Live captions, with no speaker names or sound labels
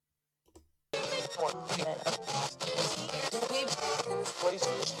And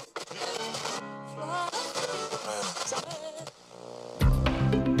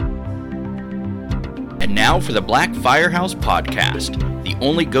now for the Black Firehouse Podcast, the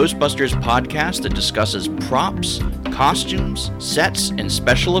only Ghostbusters podcast that discusses props, costumes, sets, and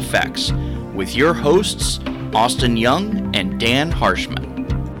special effects, with your hosts, Austin Young and Dan Harshman.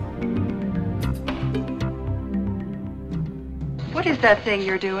 What is that thing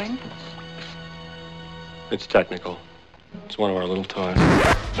you're doing? It's technical. It's one of our little toys.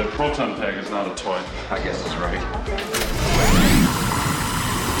 The proton peg is not a toy. I guess it's right.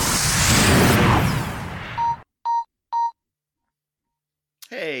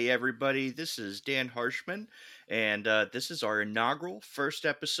 Hey everybody, this is Dan Harshman, and this is our inaugural first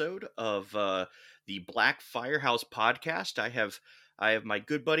episode of the Black Firehouse Podcast. I have my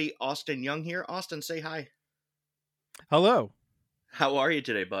good buddy Austin Young here. Austin, say hi. Hello. How are you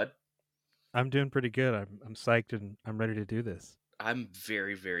today, bud? I'm doing pretty good. I'm psyched and I'm ready to do this. I'm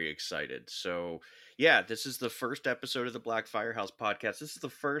very, very excited. So, yeah, this is the first episode of the Black Firehouse Podcast. This is the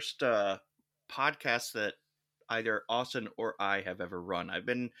first podcast that either Austin or I have ever run. I've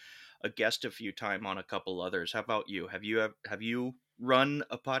been a guest a few times on a couple others. How about you? Have you run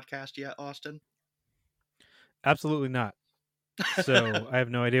a podcast yet, Austin? Absolutely not. So I have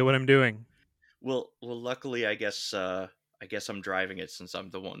no idea what I'm doing. Well, luckily, I guess I'm driving it since I'm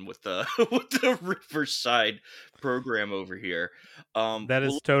the one with the with the Riverside program over here. That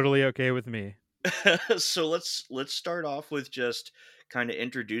is totally okay with me. So let's start off with just kind of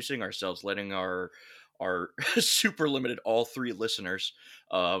introducing ourselves, letting our super limited all three listeners,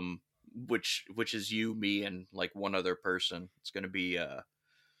 which is you, me, and like one other person. It's going to be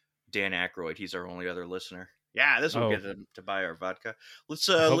Dan Aykroyd. He's our only other listener. Yeah, this will get them to buy our vodka. Let's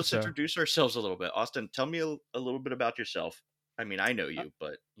introduce ourselves a little bit. Austin, tell me a little bit about yourself. I mean, I know you,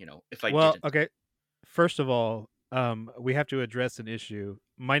 but if I didn't. Okay. First of all, we have to address an issue.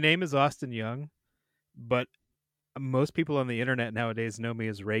 My name is Austin Young, but most people on the internet nowadays know me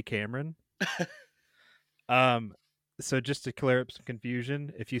as Ray Cameron. So just to clear up some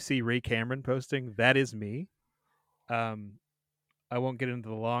confusion, if you see Ray Cameron posting, that is me. I won't get into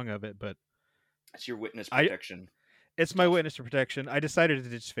the long of it, but it's your witness protection. It's my witness protection. I decided to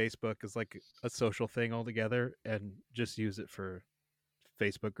ditch Facebook as like a social thing altogether and just use it for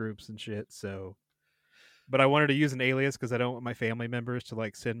Facebook groups and shit. So, but I wanted to use an alias because I don't want my family members to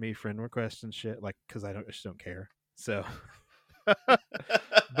like send me friend requests and shit, like because I just don't care. So,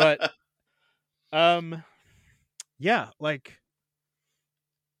 but yeah, like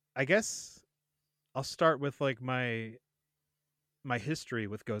I guess I'll start with like my history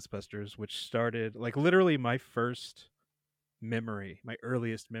with Ghostbusters, which started like literally my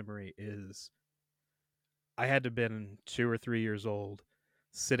earliest memory is I had to have been 2 or 3 years old,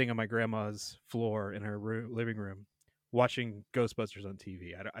 sitting on my grandma's floor in her living room, watching Ghostbusters on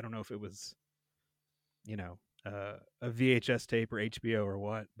TV. I don't know if it was, a VHS tape or HBO or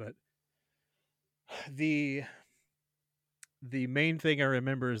what, but the main thing I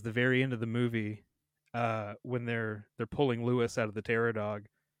remember is the very end of the movie. When they're pulling Lewis out of the terror dog,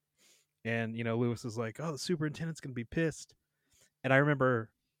 and Lewis is like, "Oh, the superintendent's gonna be pissed," and I remember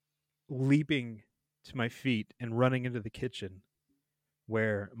leaping to my feet and running into the kitchen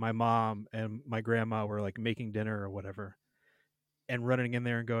where my mom and my grandma were like making dinner or whatever, and running in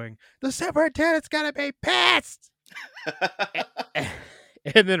there and going, "The superintendent's gonna be pissed,"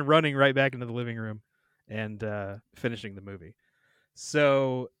 and then running right back into the living room and finishing the movie.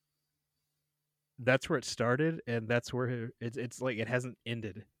 So that's where it started, and that's where it's like it hasn't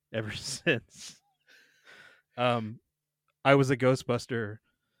ended ever since. I was a Ghostbuster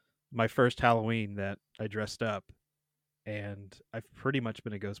my first Halloween that I dressed up, and I've pretty much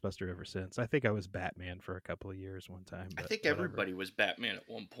been a Ghostbuster ever since. I think I was Batman for a couple of years one time. I think everybody was Batman at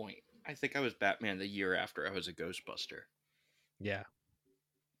one point. I think I was Batman the year after I was a Ghostbuster. Yeah.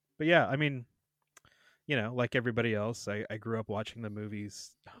 But yeah, I mean, like everybody else, I grew up watching the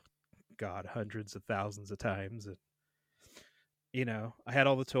movies, God, hundreds of thousands of times. And, I had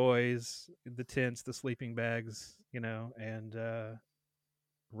all the toys, the tents, the sleeping bags, and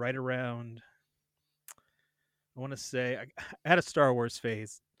right around, I want to say, I had a Star Wars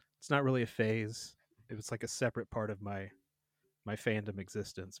phase. It's not really a phase. It was like a separate part of my fandom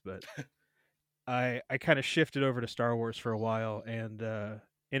existence, but I kind of shifted over to Star Wars for a while and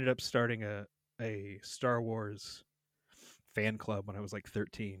ended up starting a Star Wars fan club when I was like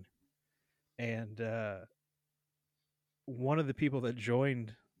 13. And one of the people that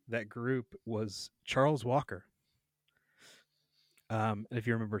joined that group was Charles Walker. If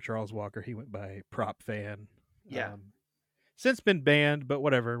you remember Charles Walker, he went by Prop Fan. Yeah. since been banned, but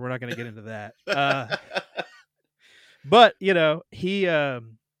whatever. We're not going to get into that. But he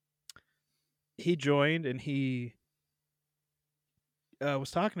joined, and he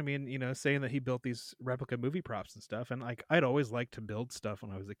was talking to me, and saying that he built these replica movie props and stuff. And like, I'd always liked to build stuff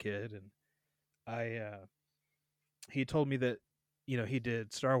when I was a kid, and he told me that he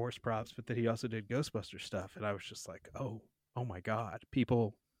did Star Wars props, but that he also did Ghostbusters stuff. And I was just like, oh my god,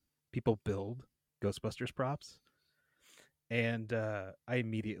 people build Ghostbusters props. And I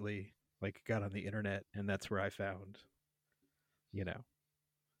immediately like got on the internet, and that's where I found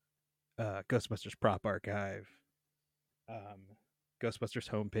Ghostbusters prop archive, Ghostbusters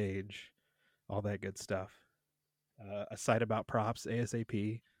homepage, all that good stuff. A site about props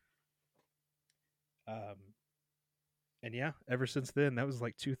ASAP. And yeah, ever since then, that was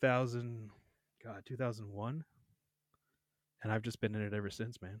like 2001, and I've just been in it ever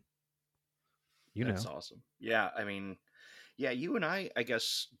since, man. That's awesome. Yeah, I mean, yeah, you and I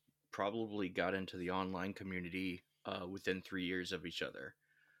guess, probably got into the online community within 3 years of each other.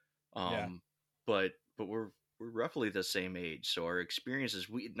 Yeah. But we're roughly the same age, so our experiences,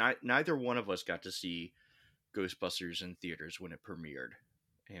 neither one of us got to see Ghostbusters in theaters when it premiered,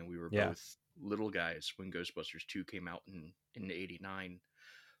 and we were Yeah. both little guys when Ghostbusters 2 came out in '89.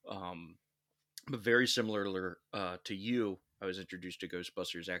 But very similar to you, I was introduced to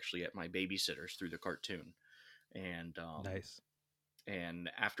Ghostbusters actually at my babysitter's through the cartoon, and Nice. and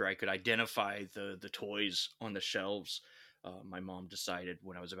after I could identify the toys on the shelves, my mom decided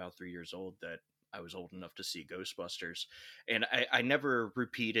when I was about 3 years old that I was old enough to see Ghostbusters. And I never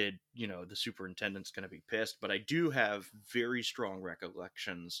repeated, the superintendent's going to be pissed, but I do have very strong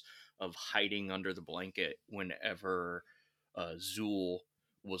recollections of hiding under the blanket whenever Zool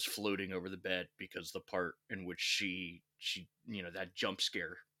was floating over the bed, because the part in which she that jump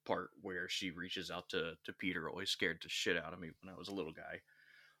scare part where she reaches out to Peter always scared the shit out of me when I was a little guy.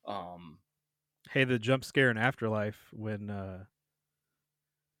 Hey, the jump scare in Afterlife when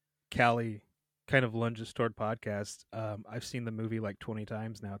Callie kind of lunges toward podcast. I've seen the movie like 20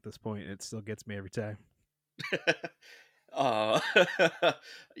 times now at this point. It still gets me every time. uh,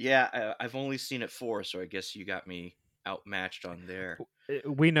 yeah, I've only seen it 4, so I guess you got me outmatched on there.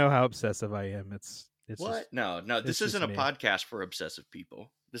 We know how obsessive I am. It's what? Just, no, this isn't a podcast for obsessive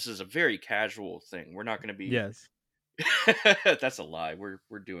people. This is a very casual thing. We're not going to be. Yes. That's a lie. We're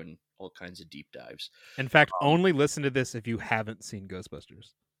doing all kinds of deep dives. In fact, only listen to this if you haven't seen Ghostbusters.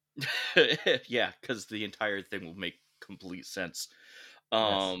 Yeah, because the entire thing will make complete sense.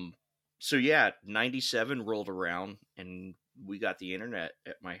 Yes. So yeah, 97 rolled around, and we got the internet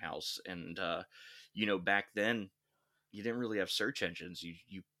at my house. And back then you didn't really have search engines.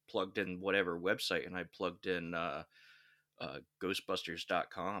 You plugged in whatever website, and I plugged in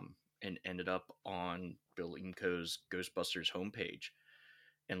Ghostbusters.com and ended up on Bill Inco's Ghostbusters homepage,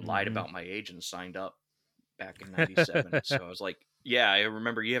 and lied about my age and signed up back in 97. So I was like, yeah, I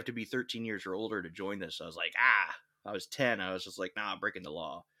remember you have to be 13 years or older to join this. I was like, I was 10. I was just like, nah, I'm breaking the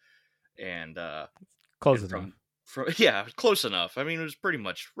law. And close and enough. Yeah, close enough. I mean, it was pretty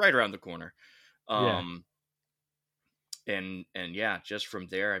much right around the corner. Yeah. And yeah, just from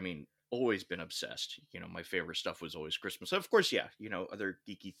there, I mean, always been obsessed. My favorite stuff was always Christmas. Of course, yeah, other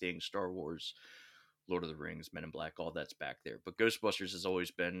geeky things, Star Wars, Lord of the Rings, Men in Black, all that's back there. But Ghostbusters has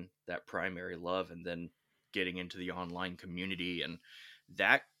always been that primary love, and then getting into the online community, and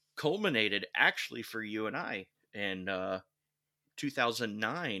that culminated actually for you and I in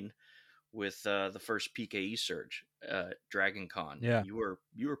 2009 with the first PKE surge, Dragon Con. Yeah. You were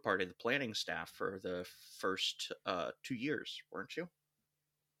part of the planning staff for the first 2 years, weren't you?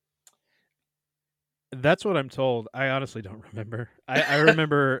 That's what I'm told. I honestly don't remember. I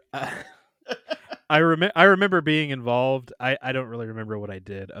remember. I remember being involved. I don't really remember what I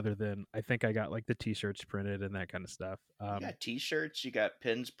did, other than I think I got like the T-shirts printed and that kind of stuff. You got T-shirts, you got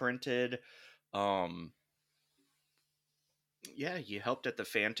pins printed. Yeah, you helped at the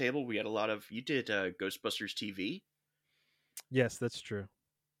fan table. We had a lot of. You did Ghostbusters TV. Yes, that's true.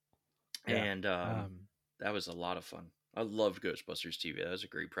 Yeah. And that was a lot of fun. I loved Ghostbusters TV. That was a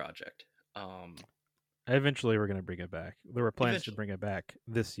great project. Eventually, we're gonna bring it back. There were plans to bring it back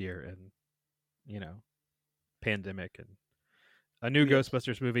this year, and pandemic and a new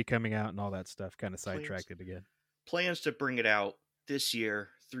Ghostbusters movie coming out and all that stuff kind of sidetracked it again. Plans to bring it out this year,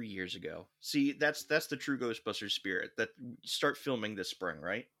 3 years ago. See, that's the true Ghostbusters spirit. That start filming this spring,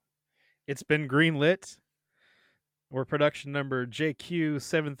 right? It's been greenlit. We're production number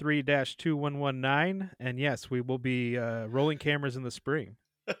JQ73-2119, and yes, we will be rolling cameras in the spring.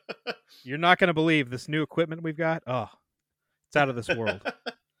 You're not going to believe this new equipment we've got. Oh, it's out of this world.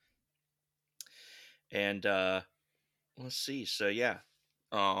 And Let's see. So yeah,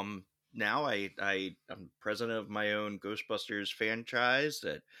 now I'm president of my own Ghostbusters franchise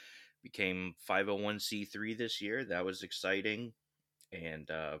that became 501c3 this year. That was exciting, and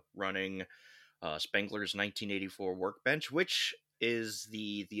running Spengler's 1984 Workbench, which is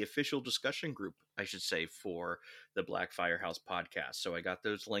the official discussion group, I should say, for the Black Firehouse podcast. So I got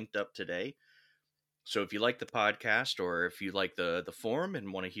those linked up today. So if you like the podcast, or if you like the forum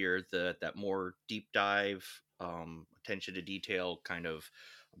and want to hear that more deep dive, attention to detail, kind of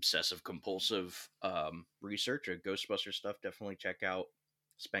obsessive compulsive research of Ghostbuster stuff, definitely check out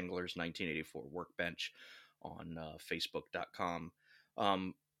Spengler's 1984 Workbench on Facebook.com.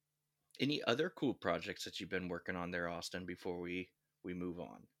 Um, any other cool projects that you've been working on there, Austin, before we move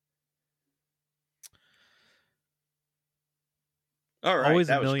on? All right, Always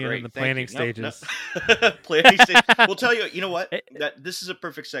a that was million in the great. Thank planning you. No, no. stages. Planning stage. We'll tell you. You know what? Eh, That this is a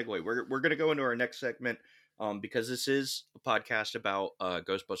perfect segue. We're gonna go into our next segment, because this is a podcast about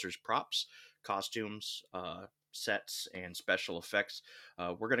Ghostbusters props, costumes, sets, and special effects.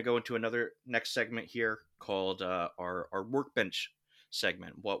 We're gonna go into another next segment here called our workbench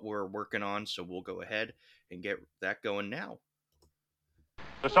segment. What we're working on. So we'll go ahead and get that going now.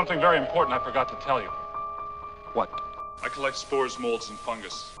 There's something very important I forgot to tell you. What? I collect spores, molds, and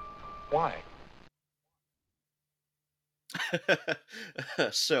fungus. Why?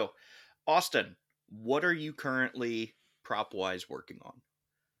 So, Austin, what are you currently prop wise working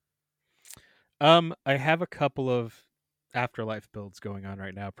on? I have a couple of Afterlife builds going on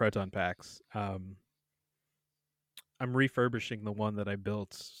right now, proton packs. I'm refurbishing the one that I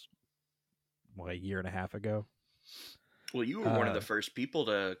built a year and a half ago. Well, you were one of the first people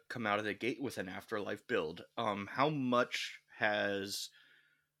to come out of the gate with an Afterlife build. How much has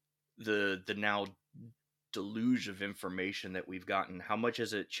the now deluge of information that we've gotten, how much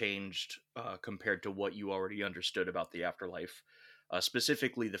has it changed compared to what you already understood about the Afterlife,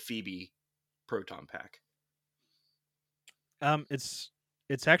 specifically the Phoebe proton pack?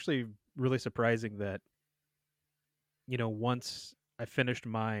 It's actually really surprising that, once I finished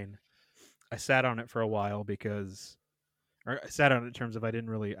mine, I sat on it for a while or I sat on it in terms of I didn't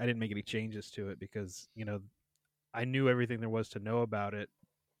make any changes to it because, I knew everything there was to know about it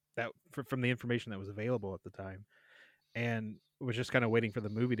from the information that was available at the time, and was just kind of waiting for the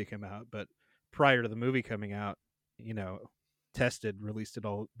movie to come out. But prior to the movie coming out, you know, released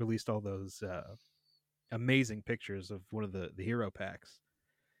all those amazing pictures of one of the hero packs,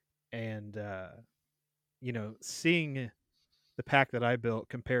 and seeing the pack that I built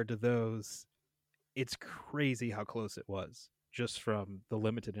compared to those, it's crazy how close it was just from the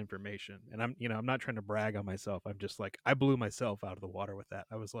limited information. And I'm not trying to brag on myself. I'm just like, I blew myself out of the water with that.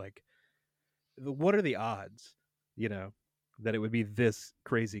 I was like, what are the odds, you know, that it would be this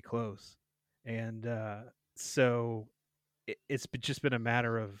crazy close? And so it's just been a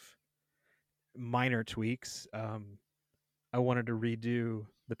matter of minor tweaks. I wanted to redo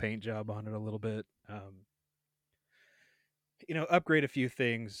the paint job on it a little bit. Upgrade a few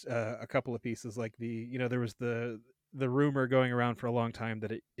things, a couple of pieces like there was the rumor going around for a long time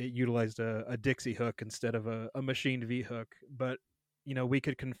that it utilized a Dixie hook instead of a machined V hook, but we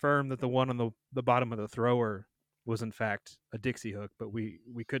could confirm that the one on the bottom of the thrower was in fact a Dixie hook, but we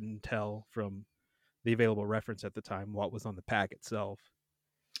couldn't tell from the available reference at the time what was on the pack itself.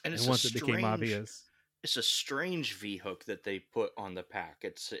 And And once it became obvious, it's a strange V hook that they put on the pack.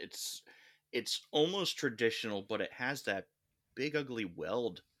 It's almost traditional, but it has that big ugly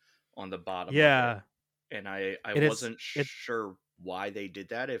weld on the bottom of it. yeah, And I it is wasn't it. sure why they did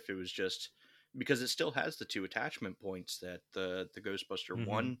that, if it was just because it still has the two attachment points that the Ghostbuster Mhm.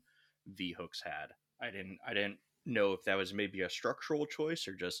 1 V hooks had. I didn't know if that was maybe a structural choice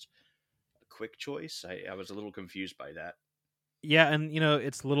or just a quick choice. I was a little confused by that. Yeah, and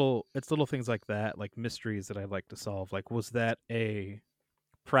it's little things like that, like mysteries that I like to solve. Like, was that a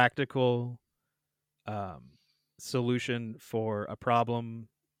practical um, solution for a problem?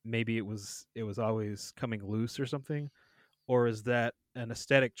 Maybe it was always coming loose or something, or is that an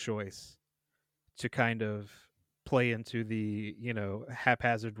aesthetic choice to kind of play into the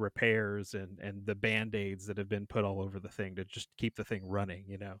haphazard repairs and the band-aids that have been put all over the thing to just keep the thing running.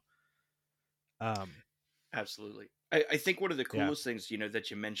 um Absolutely. I think one of the yeah. coolest things, that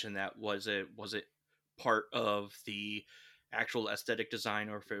you mentioned, that was it part of the actual aesthetic design,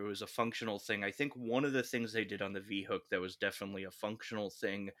 or if it was a functional thing. I think one of the things they did on the V hook that was definitely a functional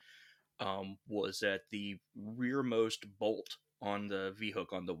thing, was that the rearmost bolt on the V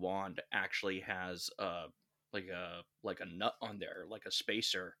hook on the wand actually has like a nut on there, like a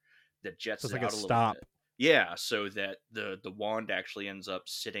spacer that So jets it's it like a out a little stop. bit. Yeah, so that the wand actually ends up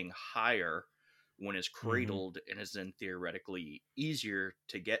sitting higher when is Hmm. cradled and is then theoretically easier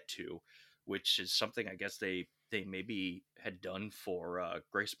to get to, which is something I guess they maybe had done for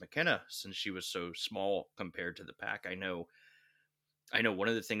Grace McKenna since she was so small compared to the pack. I know one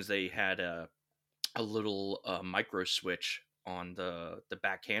of the things they had a little micro switch on the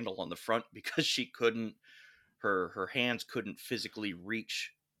back handle on the front because she couldn't her hands couldn't physically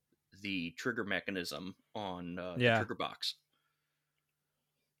reach the trigger mechanism on the Yeah. trigger box.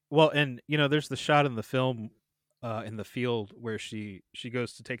 Well, and there's the shot in the film, in the field where she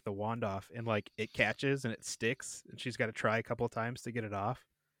goes to take the wand off, and like it catches and it sticks, and she's got to try a couple of times to get it off.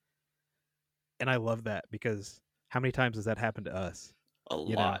 And I love that because how many times has that happened to us? A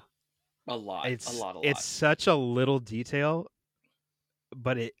You know, lot, a lot, a it's lot, a it's lot. such a little detail,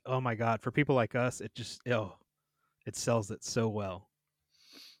 but it, oh my god, for people like us, it just, it sells it so well.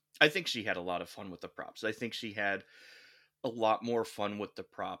 I think she had a lot of fun with the props. I think she had a lot more fun with the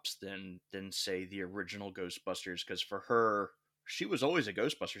props than say the original Ghostbusters, because for her, she was always a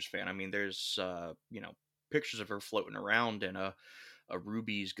Ghostbusters fan. I mean, there's pictures of her floating around in a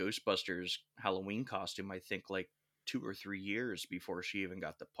Ruby's Ghostbusters Halloween costume, I think like 2 or 3 years before she even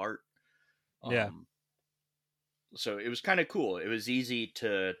got the part. Yeah, Um, so it was kind of cool. It was easy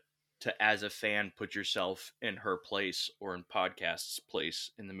to as a fan put yourself in her place or in podcast's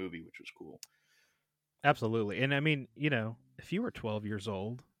place in the movie, which was cool. absolutely. And I mean, if you were 12 years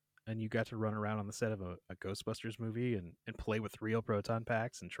old and you got to run around on the set of a Ghostbusters movie and play with real proton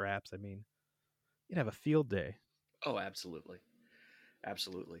packs and traps, I mean, you'd have a field day. Oh, absolutely,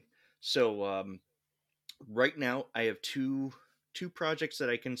 absolutely. So right now, I have two projects that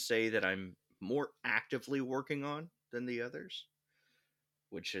I can say that I'm more actively working on than the others,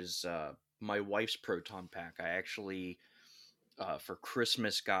 which is my wife's proton pack. I actually for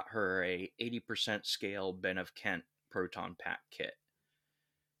Christmas got her a 80% scale Ben of Kent proton pack kit,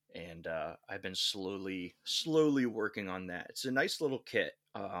 and I've been slowly working on that. It's a nice little kit.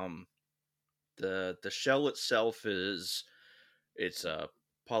 The shell itself is it's a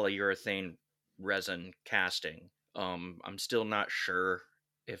polyurethane resin casting. I'm still not sure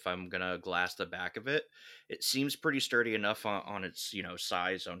if I'm gonna glass the back of it. It seems pretty sturdy enough on its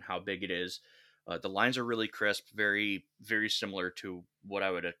size, on how big it is. The lines are really crisp, very similar to what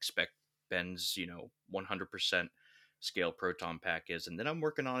I would expect Ben's 100% scale proton pack is. And then I'm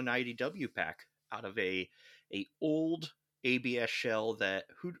working on an IDW pack out of a old ABS shell that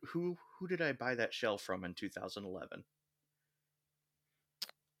who did I buy that shell from in 2011?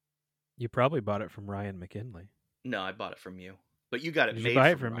 You probably bought it from Ryan McKinley. No, I bought it from you. But you got it Did you made buy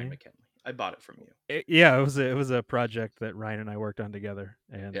it from from Ryan me? McKinley. I bought it from you. Yeah, it was a project that Ryan and I worked on together,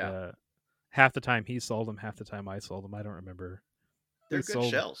 and Yeah, half the time he sold them, half the time I sold them. I don't remember who they're good sold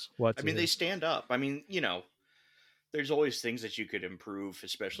shells. what I to mean, they who. stand up. I mean, there's always things that you could improve,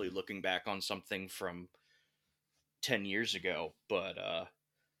 especially looking back on something from 10 years ago. But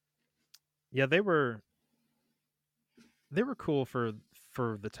Yeah, they were cool for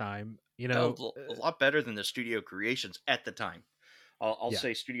the time. a lot better than the Studio Creations at the time. I'll Yeah,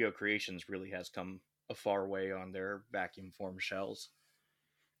 say Studio Creations really has come a far way on their vacuum form shells.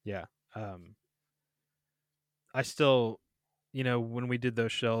 yeah. I still, when we did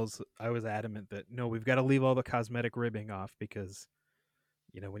those shells, I was adamant that no, we've got to leave all the cosmetic ribbing off because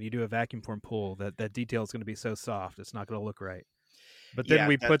when you do a vacuum form pull, that detail is going to be so soft, it's not going to look right. But then Yeah,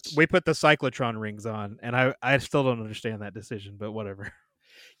 we put that's we put the cyclotron rings on, and I still don't understand that decision, but whatever.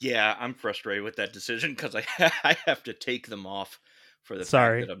 Yeah, I'm frustrated with that decision because I have to take them off for the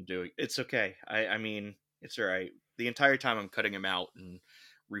fact that Sorry. I'm doing. It's okay. I mean, it's all right. The entire time I'm cutting them out and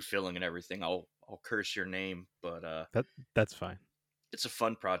refilling and everything, I'll curse your name, but That's fine. it's a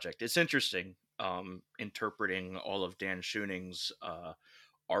fun project. It's interesting interpreting all of Dan Schoening's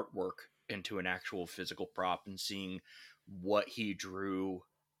artwork into an actual physical prop and seeing what he drew.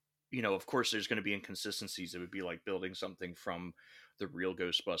 Of course, there's going to be inconsistencies. It would be like building something from the real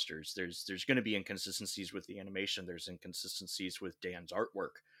Ghostbusters. There's going to be inconsistencies with the animation. There's inconsistencies with Dan's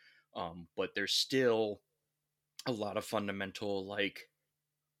artwork, but there's still a lot of fundamental, like,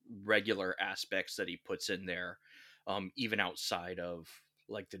 regular aspects that he puts in there, even outside of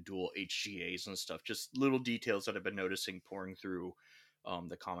like the dual HGAs and stuff. Just little details that I've been noticing pouring through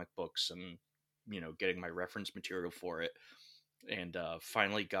the comic books and getting my reference material for it, and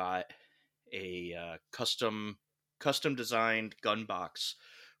finally got a custom designed gun box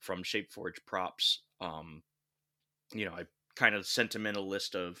from Shapeforge Props. I kind of sent him in a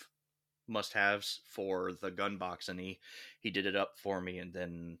list of must haves for the gun box, and he did it up for me, and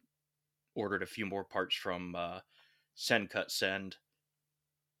then ordered a few more parts from Send Cut Send,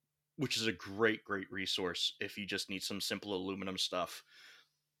 which is a great resource if you just need some simple aluminum stuff.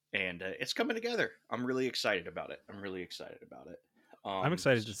 and it's coming together. I'm really excited about it. I'm really excited about it. I'm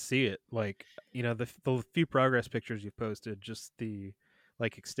excited to see it. Like, the few progress pictures you've posted, just the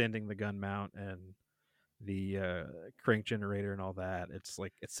like extending the gun mount and the crank generator and all that. It's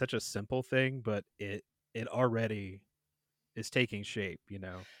like it's such a simple thing, but it already is taking shape.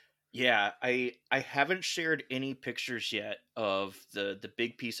 Yeah, I haven't shared any pictures yet of the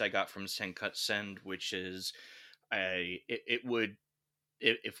big piece I got from Sencut Send, which is it would,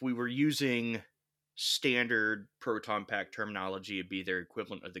 if we were using standard proton pack terminology, it'd be their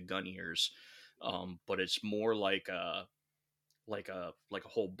equivalent of the gun ears, but it's more like a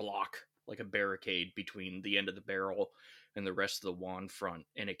whole block, like a barricade between the end of the barrel and the rest of the wand front,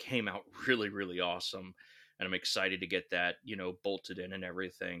 and it came out really really awesome, and I'm excited to get that bolted in and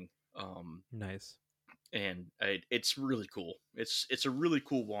everything. Nice. And it's really cool. It's a really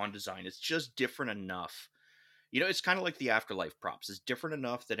cool wand design. It's just different enough. It's kind of like the Afterlife props. It's different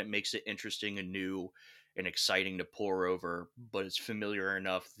enough that it makes it interesting and new and exciting to pour over, but it's familiar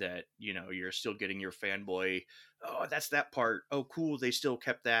enough that, you're still getting your fanboy, oh, that's that part. Oh, cool. They still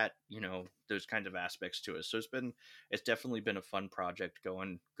kept that, those kinds of aspects to it. So it's definitely been a fun project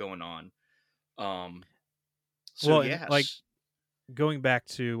going on. Um, so Well, and like yes. going back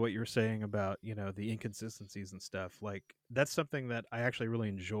to what you were saying about, the inconsistencies and stuff, like that's something that I actually really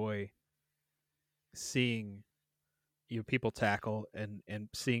enjoy seeing people tackle and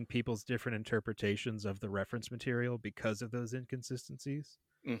seeing people's different interpretations of the reference material because of those inconsistencies.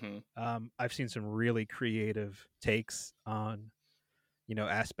 Hmm. I've seen some really creative takes on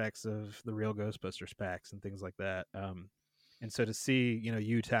aspects of the real Ghostbusters packs and things like that. And so to see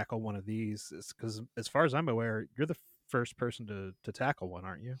you tackle one of these is because, as far as I'm aware, you're the first person to tackle one,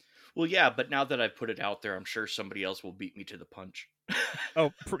 aren't you? Well, yeah, but now that I've put it out there, I'm sure somebody else will beat me to the punch.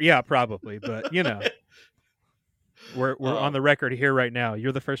 Oh, yeah, probably, but we're on um, the record here right now.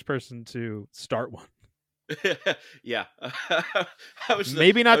 You're the first person to start one. yeah. I was the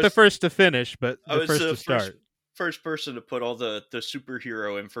Maybe I not the was first to finish, but I the was first the to start. first person to put all the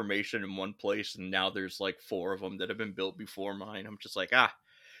superhero information in one place, and now there's like four of them that have been built before mine. I'm just like,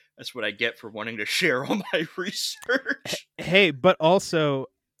 that's what I get for wanting to share all my research. Hey, but also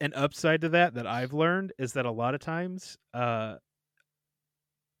an upside to that I've learned is that a lot of times,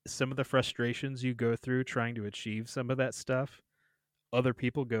 some of the frustrations you go through trying to achieve some of that stuff, other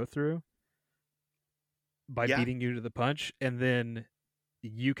people go through by Yeah. beating you to the punch, and then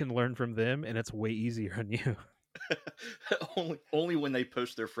you can learn from them, and it's way easier on you. only when they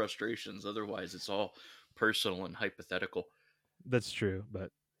post their frustrations. Otherwise, it's all personal and hypothetical. That's true,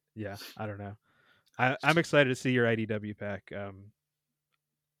 but yeah, I don't know. I'm excited to see your IDW pack. I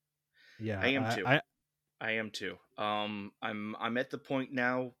am Yeah, too. I am too. I'm at the point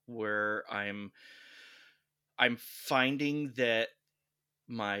now where I'm finding that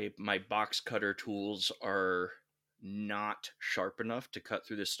my box cutter tools are not sharp enough to cut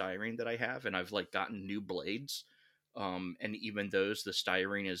through the styrene that I have, and I've like gotten new blades. And even those, the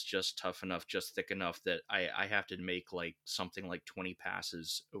styrene is just tough enough, just thick enough that I have to make like something like 20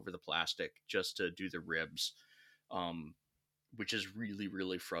 passes over the plastic just to do the ribs. Um, which is really,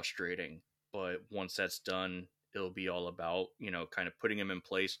 really frustrating. But once that's done, it'll be all about, kind of putting him in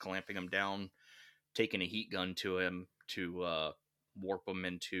place, clamping him down, taking a heat gun to him to warp him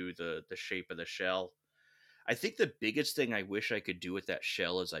into the shape of the shell. I think the biggest thing I wish I could do with that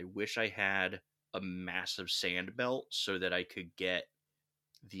shell is I wish I had a massive sand belt so that I could get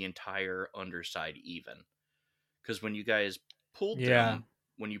the entire underside even. Because when you guys pulled yeah, them,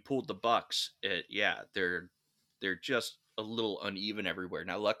 when you pulled the bucks, they're just a little uneven everywhere.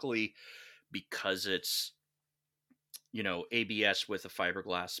 Now, luckily, because it's ABS with a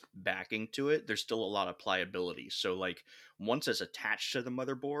fiberglass backing to it, there's still a lot of pliability. So like once it's attached to the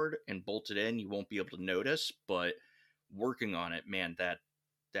motherboard and bolted in, you won't be able to notice. But working on it, man, that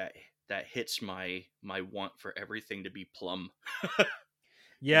that hits my want for everything to be plumb,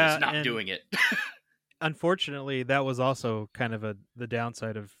 and it's yeah, not and doing it. unfortunately, that was also kind of the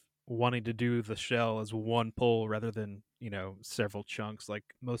downside of wanting to do the shell as one pull rather than several chunks like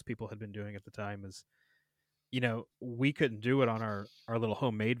most people had been doing at the time. Is we couldn't do it on our little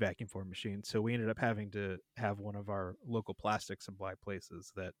homemade vacuum form machine, so we ended up having to have one of our local plastic supply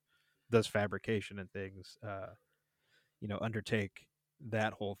places that does fabrication and things, undertake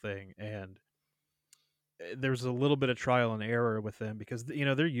that whole thing. And there's a little bit of trial and error with them because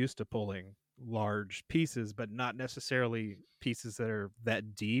they're used to pulling large pieces, but not necessarily pieces that are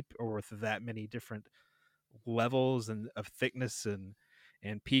that deep or with that many different levels and of thickness and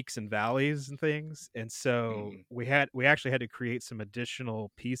peaks and valleys and things. And so Mhm. we actually had to create some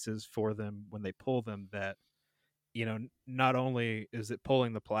additional pieces for them when they pull them that not only is it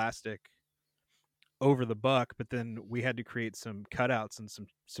pulling the plastic over the buck, but then we had to create some cutouts and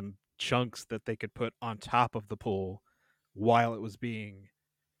some chunks that they could put on top of the pool while it was being,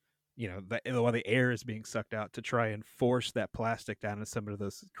 while the air is being sucked out to try and force that plastic down into some of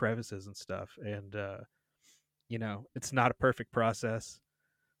those crevices and stuff. And it's not a perfect process,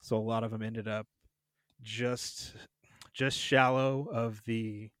 so a lot of them ended up just shallow of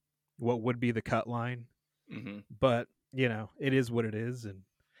the what would be the cut line. Hmm. But it is what it is, and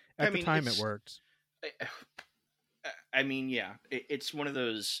I at the mean, time it worked. I mean, yeah, it's one of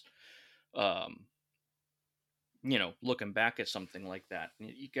those. Um, looking back at something like that,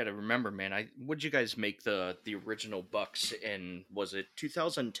 you got to remember, man. Would you guys make the original Bucks in, was it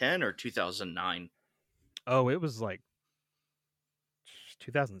 2010 or 2009? Oh, it was like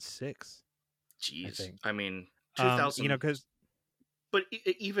 2006, I Jeez, think. I mean, 2000. Because But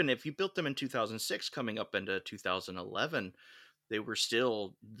even if you built them in 2006, coming up into 2011, they were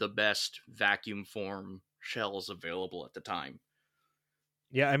still the best vacuum form shells available at the time.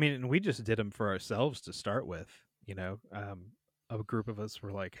 yeah, I mean, and we just did them for ourselves to start with. A group of us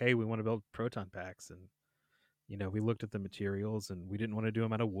were like, "Hey, we want to build proton packs," and we looked at the materials, and we didn't want to do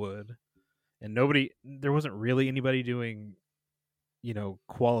them out of wood, and there wasn't really anybody doing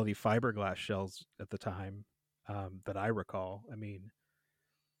quality fiberglass shells at the time, that I recall. I mean,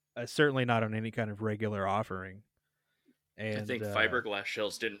 certainly not on any kind of regular offering. I And think fiberglass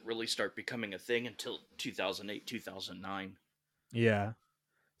shells didn't really start becoming a thing until 2008, 2009. yeah,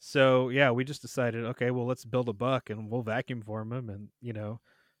 so yeah, we just decided, okay, well, let's build a buck and we'll vacuum form them, and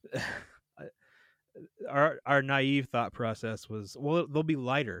our naive thought process was, well, they'll be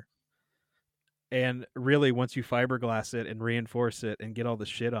lighter. And really, once you fiberglass it and reinforce it and get all the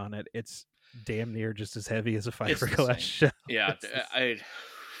shit on it, it's damn near just as heavy as a It's the fiberglass same. shell. Yeah,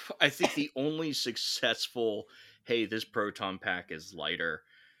 I think the only successful, hey, this proton pack is lighter,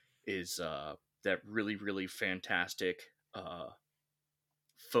 is that really, really fantastic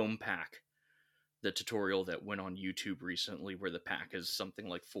foam pack, the tutorial that went on YouTube recently, where the pack is something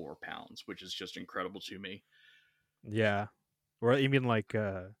like 4 pounds, which is just incredible to me. Yeah, or even like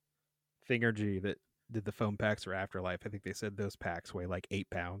Thingergy that did the foam packs for Afterlife. I think they said those packs weigh like 8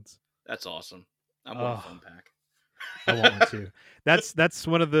 pounds. That's awesome. I want a Oh, foam pack. I want one too. That's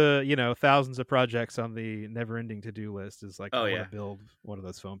one of the thousands of projects on the never-ending to-do list. Is like, I Oh want to yeah. build one of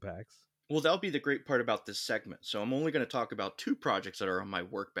those foam packs. Well, that'll be the great part about this segment. So I'm only going to talk about 2 projects that are on my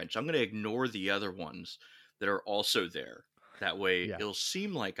workbench. I'm going to ignore the other ones that are also there. That way, Yeah, it'll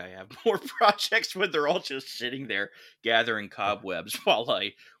seem like I have more projects when they're all just sitting there gathering yeah. cobwebs while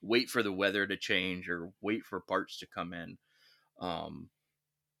I wait for the weather to change or wait for parts to come in. Um,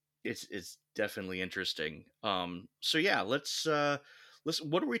 it's definitely interesting. So yeah, let's.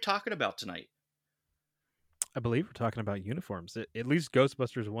 What are we talking about tonight? I believe we're talking about uniforms. At least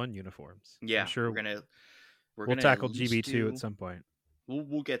Ghostbusters 1 uniforms. I'm Yeah, sure we're we'll gonna at tackle least GB2 at do. some point.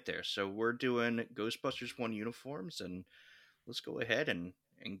 We'll get there. So we're doing Ghostbusters 1 uniforms, and let's go ahead and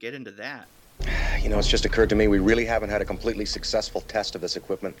get into that. It's just occurred to me we really haven't had a completely successful test of this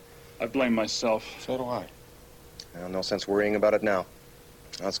equipment. I blame myself. So do I. Well, no sense worrying about it now.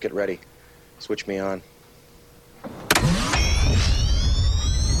 Let's get ready. Switch me on.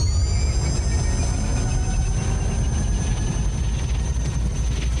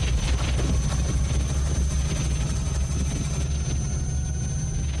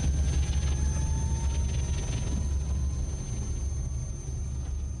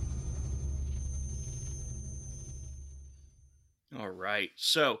 All right.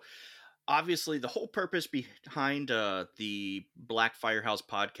 So obviously, the whole purpose behind the Black Firehouse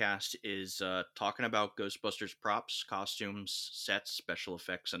podcast is talking about Ghostbusters props, costumes, sets, special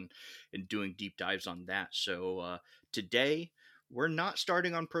effects, and doing deep dives on that. So today, we're not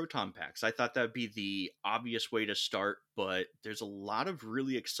starting on proton packs. I thought that would be the obvious way to start, but there's a lot of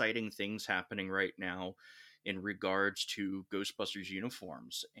really exciting things happening right now in regards to Ghostbusters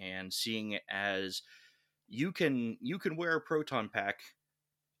uniforms, and seeing it as you can wear a proton pack,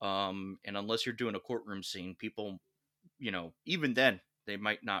 and unless you're doing a courtroom scene, people, even then, they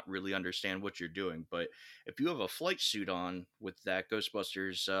might not really understand what you're doing. But if you have a flight suit on with that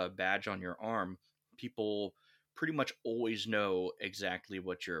Ghostbusters badge on your arm, people pretty much always know exactly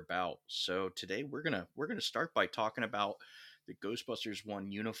what you're about. So today we're gonna start by talking about the Ghostbusters 1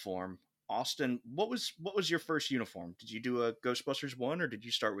 uniform. Austin, what was your first uniform? Did you do a Ghostbusters 1 or did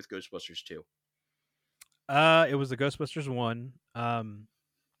you start with Ghostbusters 2? It was the Ghostbusters 1.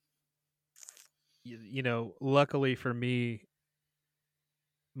 Luckily for me,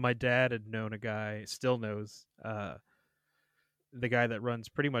 my dad had known a guy, still knows, the guy that runs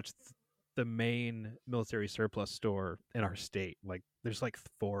pretty much the main military surplus store in our state. Like there's like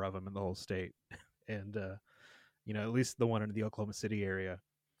 4 of them in the whole state, and at least the one in the Oklahoma City area.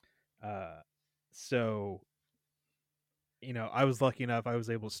 So I was lucky enough. I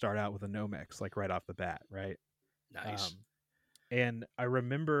was able to start out with a Nomex like right off the bat, right? Nice. Um, and I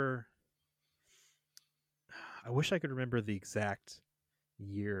remember, I wish I could remember the exact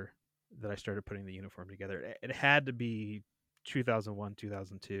year that I started putting the uniform together. It had to be 2001,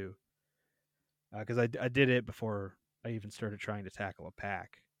 2002, because I did it before I even started trying to tackle a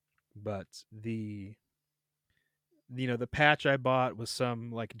pack. But the patch I bought was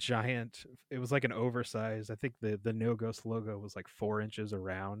some like giant. It was like an oversized. I think the No Ghost logo was like 4 inches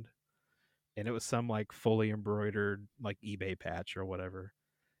around, and it was some like fully embroidered like eBay patch or whatever.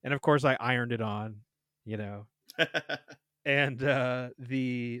 And of course, I ironed it on, you know. And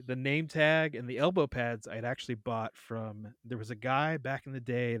the name tag and the elbow pads I'd actually bought from. There was a guy back in the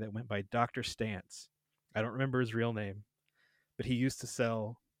day that went by Dr. Stance. I don't remember his real name, but he used to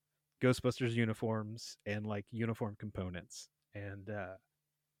sell Ghostbusters uniforms and like uniform components. And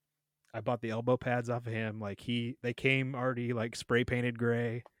I bought the elbow pads off of him. Like they came already like spray painted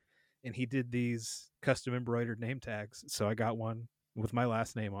gray, and he did these custom embroidered name tags. So I got one with my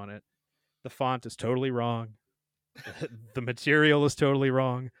last name on it. The font is totally wrong. The material is totally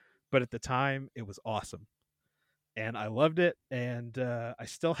wrong, but at the time it was awesome. And I loved it. And I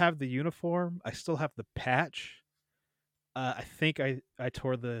still have the uniform. I still have the patch. I think I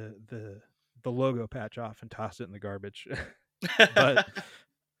tore the logo patch off and tossed it in the garbage. But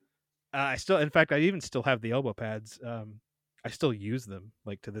I still, in fact, I even still have the elbow pads. I still use them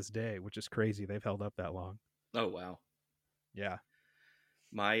like to this day, which is crazy. They've held up that long. Oh wow. Yeah.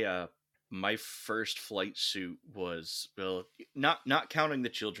 My first flight suit was, well, not counting the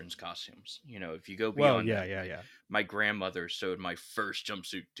children's costumes. If you go Well, beyond yeah, that, yeah, yeah. my grandmother sewed my first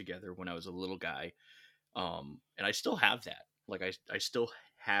jumpsuit together when I was a little guy. And I still have that. Like I still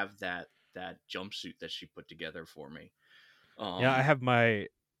have that jumpsuit that she put together for me. Yeah, I have the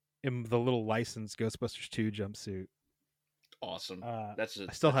little licensed Ghostbusters 2 jumpsuit. Awesome. I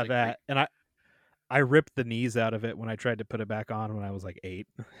still have a great. that, and I ripped the knees out of it when I tried to put it back on when I was like 8.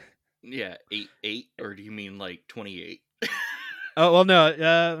 Yeah, 8, or do you mean like 28? Oh well,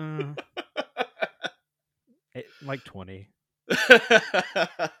 no, like 20.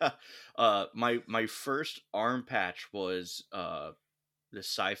 My first arm patch was the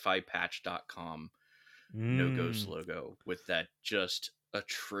sci-fi-patch.com No Ghost logo with that just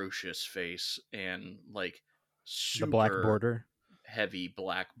atrocious face and like The black super border. heavy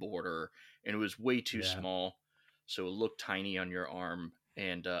black border, and it was way too Yeah. small, so it looked tiny on your arm.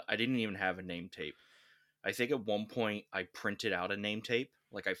 And I didn't even have a name tape. I think at one point I printed out a name tape,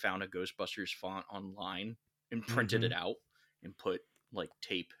 like I found a Ghostbusters font online and printed it out and put like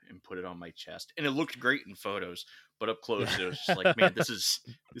tape and put it on my chest, and it looked great in photos, but up close it was just like, man, this is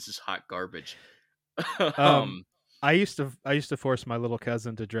hot garbage. um, I used to force my little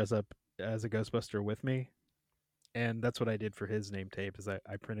cousin to dress up as a Ghostbuster with me, and that's what I did for his name tape. Is I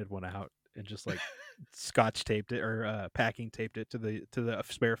printed one out and just like scotch taped it or packing taped it to the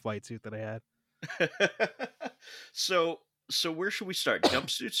spare flight suit that I had. so where should we start?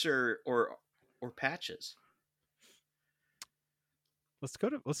 Jumpsuits or patches? Let's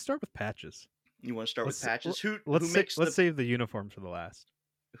start with patches. You want to start with Let's patches? let's save the uniforms for the last.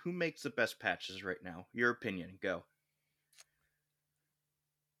 Who makes the best patches right now? Your opinion. Go.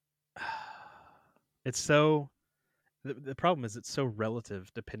 It's so the problem is it's so relative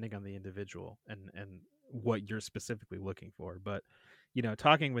depending on the individual and what you're specifically looking for. But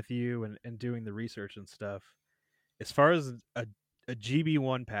talking with you and doing the research and stuff, as far as a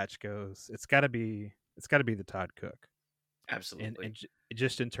GB1 patch goes, it's got to be the Todd Cook. Absolutely. And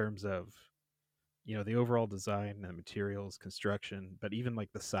just in terms of the overall design and the materials, construction, but even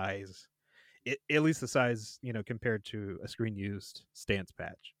like the size, at least the size compared to a screen used stance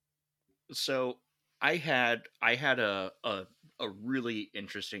patch. So I had a really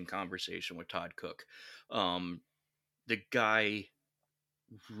interesting conversation with Todd Cook. The guy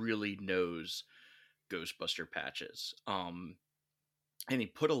really knows Ghostbuster patches. And he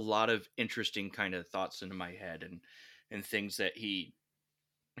put a lot of interesting kind of thoughts into my head and things that he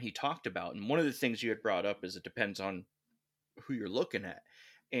talked about. And one of the things you had brought up is it depends on who you're looking at.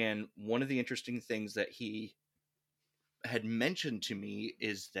 And one of the interesting things that he had mentioned to me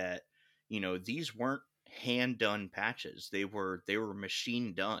is that these weren't hand done patches. They were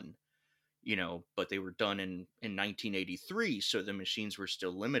machine done, but they were done in 1983, so the machines were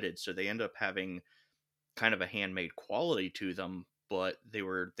still limited, so they end up having kind of a handmade quality to them, but they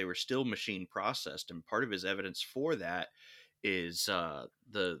were still machine processed. And part of his evidence for that is the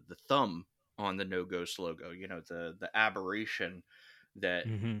thumb on the No Ghost logo. You know, the aberration that,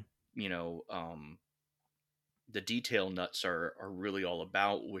 Mm-hmm. you know, the detail nuts are really all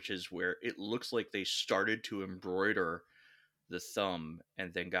about, which is where it looks like they started to embroider the thumb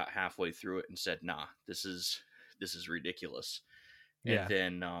and then got halfway through it and said, "Nah, this is ridiculous." And Yeah.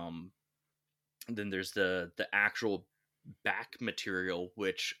 then there's the actual back material,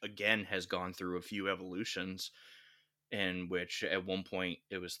 which again has gone through a few evolutions, in which at one point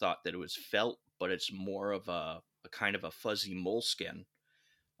it was thought that it was felt, but it's more of a kind of a fuzzy moleskin.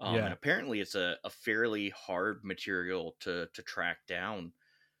 And Yeah. apparently it's a fairly hard material to track down.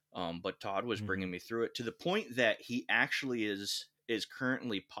 But Todd was Mm-hmm. bringing me through it to the point that he actually is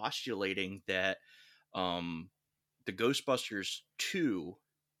currently postulating that um, the Ghostbusters 2,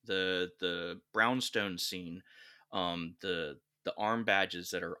 the brownstone scene, the arm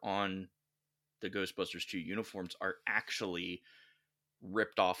badges that are on the Ghostbusters 2 uniforms are actually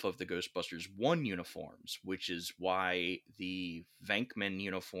ripped off of the Ghostbusters 1 uniforms, which is why the Venkman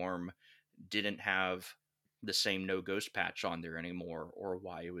uniform didn't have the same no ghost patch on there anymore, or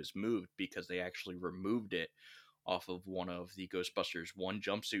why it was moved, because they actually removed it off of one of the Ghostbusters 1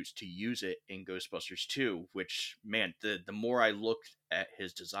 jumpsuits to use it in Ghostbusters 2, which, man, the more I looked at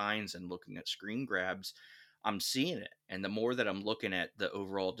his designs and looking at screen grabs, I'm seeing it. And the more that I'm looking at the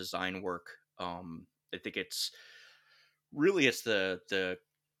overall design work, I think it's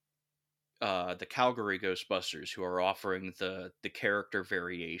the Calgary Ghostbusters who are offering the character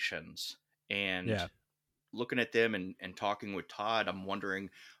variations. And Yeah. looking at them and talking with Todd, I'm wondering,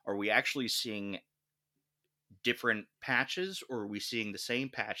 are we actually seeing different patches, or are we seeing the same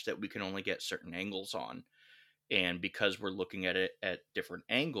patch that we can only get certain angles on? And because we're looking at it at different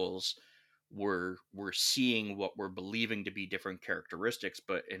angles, we're seeing what we're believing to be different characteristics,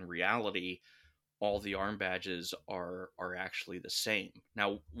 but in reality all the arm badges are actually the same.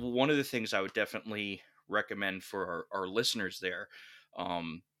 Now, one of the things I would definitely recommend for our listeners there,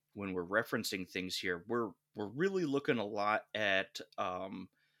 um, when we're referencing things here, we're really looking a lot at.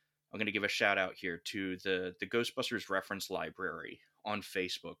 I'm going to give a shout out here to the Ghostbusters reference library on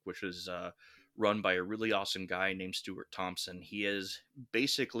Facebook, which is run by a really awesome guy named Stuart Thompson. He has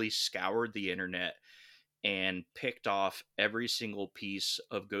basically scoured the internet and picked off every single piece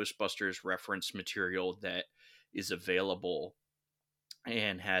of Ghostbusters reference material that is available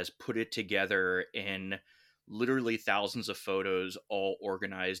and has put it together in literally thousands of photos, all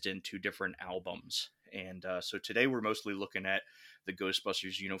organized into different albums. And so today we're mostly looking at the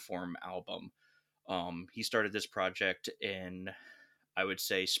Ghostbusters uniform album. He started this project in, I would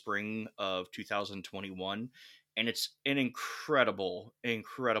say, spring of 2021, and it's an incredible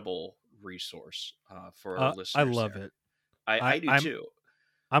resource for our I listeners love there. it. I do I'm too.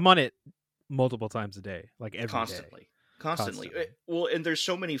 I'm on it multiple times a day, like every day, Constantly. constantly. Well, and there's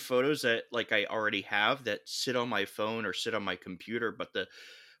so many photos that like I already have that sit on my phone or sit on my computer, but the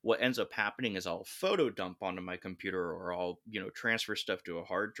what ends up happening is I'll photo dump onto my computer, or I'll, transfer stuff to a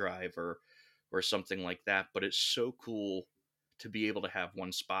hard drive or something like that. But it's so cool to be able to have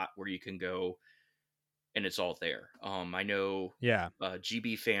one spot where you can go and it's all there. I know Yeah.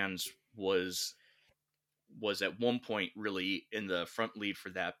 GB fans was at one point really in the front lead for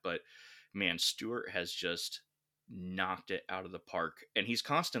that, but man, Stewart has just knocked it out of the park, and he's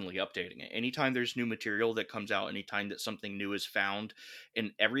constantly updating it. Anytime there's new material that comes out, anytime that something new is found,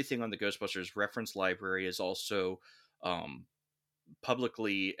 and everything on the Ghostbusters reference library is also um,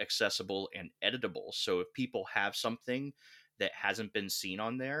 publicly accessible and editable. So if people have something that hasn't been seen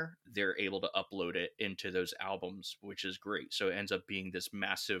on there, they're able to upload it into those albums, which is great. So it ends up being this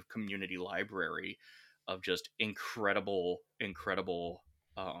massive community library of just incredible,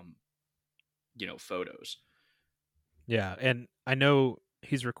 um, photos. Yeah, and I know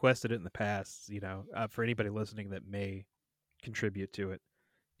he's requested it in the past. For anybody listening that may contribute to it,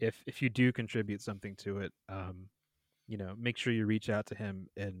 if you do contribute something to it, make sure you reach out to him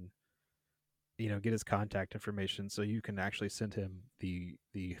and get his contact information so you can actually send him the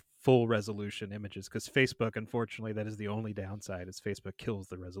full resolution images. Because Facebook, unfortunately, that is the only downside. Is Facebook kills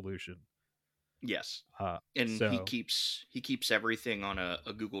the resolution. Yes, Uh, and he so keeps everything on a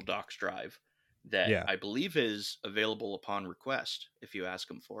Google Docs drive that yeah, I believe is available upon request if you ask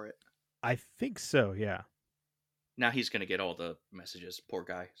him for it. I think so. Yeah, Now he's going to get all the messages. Poor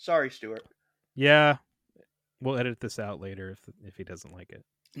guy. Sorry, Stuart. yeah. We'll edit this out later if he doesn't like it.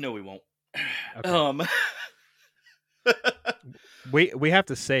 No, we won't. Okay. Um, We have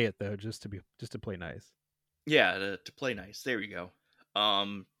to say it though, just to play nice. yeah, to play nice. There you go.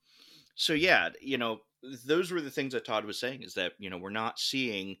 So yeah, those were the things that Todd was saying, is that, we're not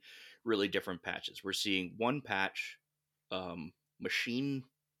seeing really different patches. We're seeing one patch machine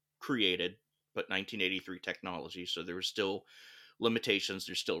created, but 1983 technology. So there was still limitations.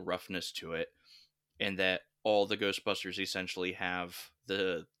 There's still roughness to it, and that all the Ghostbusters essentially have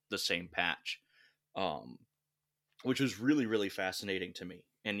the same patch, um, which was really really fascinating to me,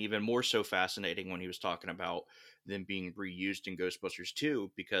 and even more so fascinating when he was talking about them being reused in Ghostbusters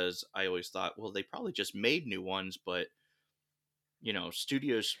 2, because I always thought, well, they probably just made new ones, but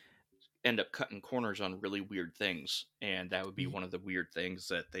studios end up cutting corners on really weird things, and that would be Y- one of the weird things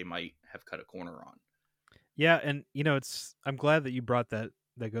that they might have cut a corner on. Yeah, and I'm glad that you brought that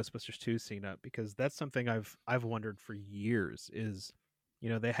Ghostbusters 2 scene up, because that's something I've wondered for years. Is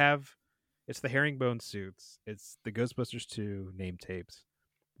they have, it's the herringbone suits, it's the Ghostbusters 2 name tapes,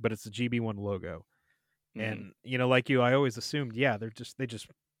 but it's the GB1 logo. Hmm. And like you, I always assumed, yeah, they just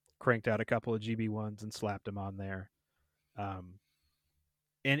cranked out a couple of GB1s and slapped them on there. Um,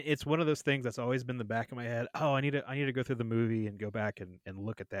 and it's one of those things that's always been in the back of my head. Oh, I need to go through the movie and go back and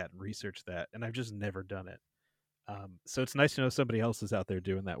look at that and research that, and I've just never done it. So it's nice to know somebody else is out there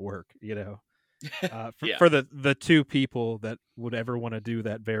doing that work. For, Yeah. for the two people that would ever want to do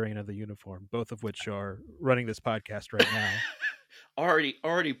that variant of the uniform, both of which are running this podcast right now.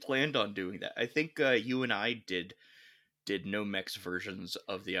 Already planned on doing that. I think you and I did Nomex versions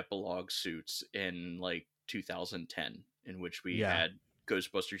of the epilogue suits in like 2010, in which we Yeah, had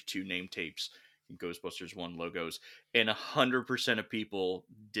Ghostbusters 2 name tapes and Ghostbusters 1 logos, and 100% of people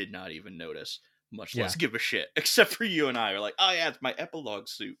did not even notice, much yeah. less give a shit, except for you and I are like, oh yeah, it's my epilogue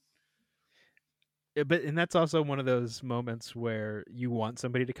suit. But that's also one of those moments where you want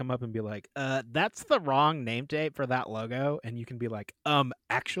somebody to come up and be like, that's the wrong name tape for that logo," and you can be like,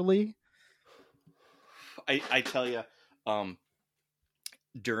 actually. I tell you, um,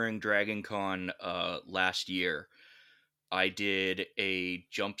 during Dragon Con last year, I did a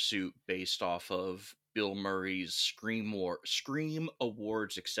jumpsuit based off of Bill Murray's Scream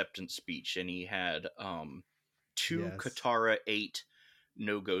Awards acceptance speech, and he had two Yes. Katara 8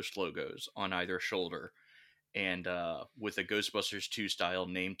 no ghost logos on either shoulder, and with a Ghostbusters 2 style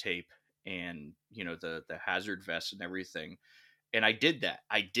name tape, and the hazard vest and everything. And I did that.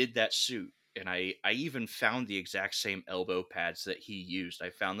 I did that suit. And I even found the exact same elbow pads that he used. I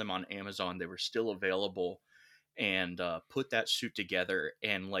found them on Amazon. They were still available, and put that suit together.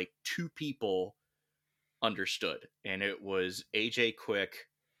 And like two people understood, and it was AJ Quick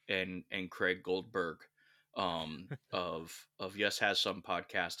and Craig Goldberg, of Yes Has Some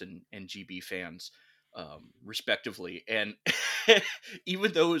podcast and GB fans, respectively. And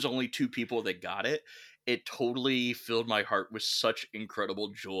even though it was only two people that got it, it totally filled my heart with such incredible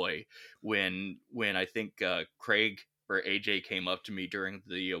joy when I think Craig or AJ came up to me during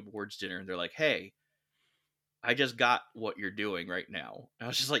the awards dinner, and they're like, "Hey, I just got what you're doing right now." I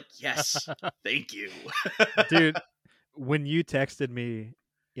was just like, "Yes, thank you." Dude, when you texted me,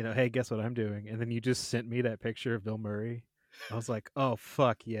 hey, guess what I'm doing? And then you just sent me that picture of Bill Murray. I was like, oh,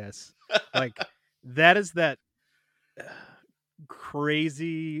 fuck yes. Like, that is that uh,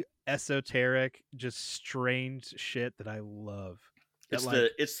 crazy, esoteric, just strange shit that I love. That, It's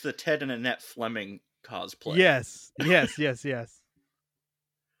like, the Ted and Annette Fleming cosplay. yes, yes, yes, yes.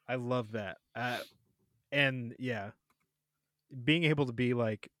 I love that. And yeah, being able to be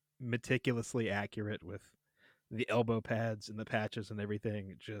like meticulously accurate with the elbow pads and the patches and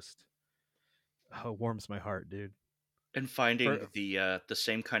everything just warms my heart, dude. And For finding the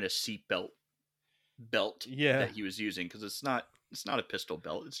same kind of belt yeah, that he was using, because it's not a pistol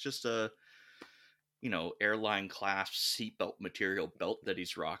belt. It's just a airline class seatbelt material belt that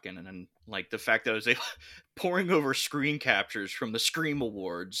he's rocking. And then like the fact that I was able pouring over screen captures from the Scream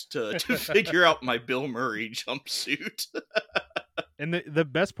Awards to figure out my Bill Murray jumpsuit. and the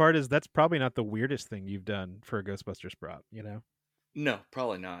best part is that's probably not the weirdest thing you've done for a Ghostbusters prop. No,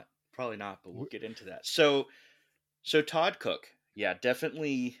 probably not. Probably not, but we'll W- get into that. So Todd Cook, yeah,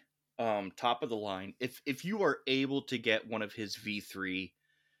 definitely top of the line. If you are able to get one of his V3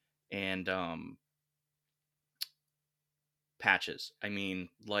 and patches. I mean,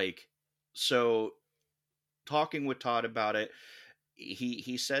 like, so talking with Todd about it,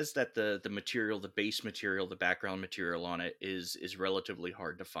 he says that the material, the base material, the background material on it is relatively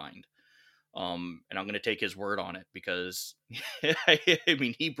hard to find. And I'm going to take his word on it, because I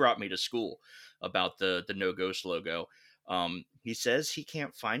mean, he brought me to school about the No Ghost logo. He says he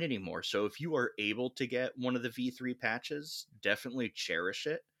can't find anymore. So if you are able to get one of the V3 patches, definitely cherish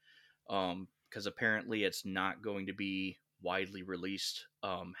it. Because apparently it's not going to be widely released.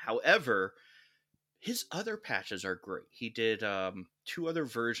 However, his other patches are great. He did two other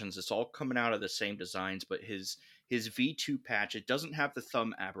versions. It's all coming out of the same designs, but his V2 patch, it doesn't have the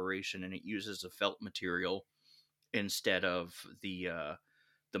thumb aberration, and it uses a felt material, instead of the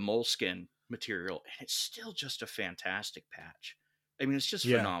moleskin material, and it's still just a fantastic patch. I mean, it's just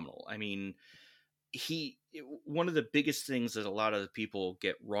Yeah. phenomenal. I mean, one of the biggest things that a lot of the people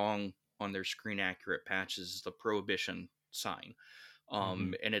get wrong on their screen accurate patches is the prohibition sign.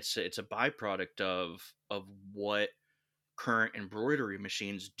 Hmm. And it's a byproduct of what current embroidery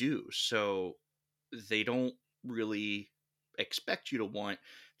machines do. So they don't really expect you to want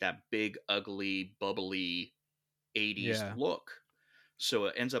that big, ugly, bubbly 80s Yeah. look. So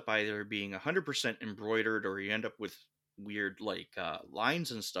it ends up either being 100% embroidered, or you end up with weird like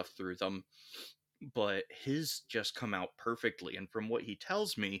lines and stuff through them. But his just come out perfectly, and from what he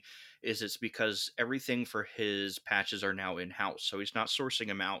tells me is it's because everything for his patches are now in house, so he's not sourcing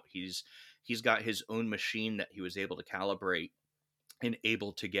them out. He's got his own machine that he was able to calibrate and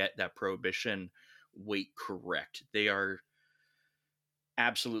able to get that prohibition weight correct. They are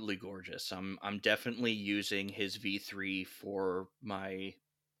absolutely gorgeous. I'm definitely using his V3 for my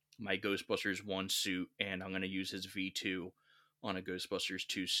Ghostbusters 1 suit, and I'm going to use his V2 on a Ghostbusters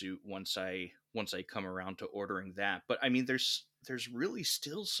 2 suit once I come around to ordering that. But I mean, there's really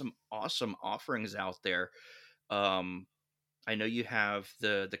still some awesome offerings out there. Um, I know you have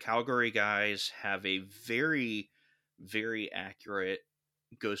the Calgary guys have a very accurate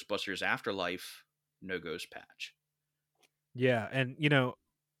Ghostbusters Afterlife no ghost patch. Yeah, and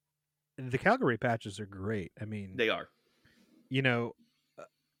the Calgary patches are great. I mean, They are you know, uh,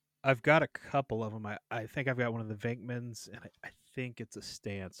 I've got a couple of them. I think I've got one of the Venkmans, and I think it's a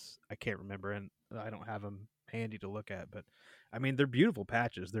Stance. I can't remember, and I don't have them handy to look at. But I mean, they're beautiful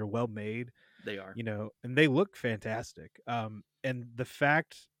patches. They're well made, they are. and they look fantastic. And the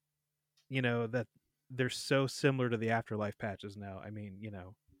fact, that they're so similar to the Afterlife patches now. I mean,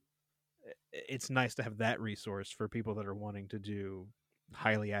 it's nice to have that resource for people that are wanting to do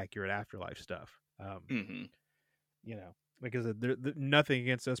highly accurate Afterlife stuff. Hmm. You know, because they're nothing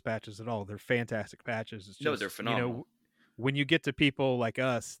against those patches at all. They're fantastic patches. It's No, they're just, phenomenal. when you get to people like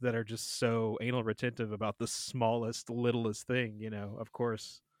us that are just so anal retentive about the smallest, littlest thing, of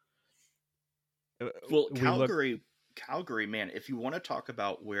course, uh, Well, we look. Calgary, man, if you want to talk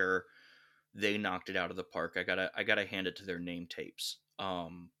about where they knocked it out of the park, I gotta hand it to their name tapes.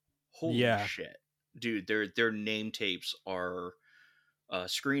 Holy Yeah. shit, dude, their name tapes are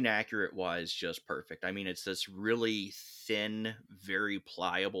screen accurate wise just perfect. I mean, it's this really thin, very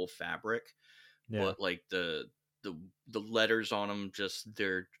pliable fabric, Yeah. but like the the letters on them, just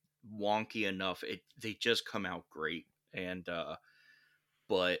they're wonky enough. They just come out great, and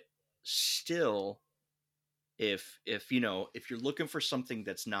but still, if you're looking for something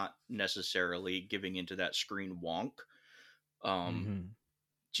that's not necessarily giving into that screen wonk, um Hmm.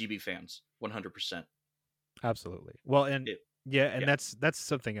 GB fans 100%. Absolutely. Well, and It yeah, and Yeah, that's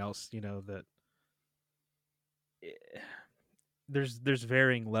something else, that eh, there's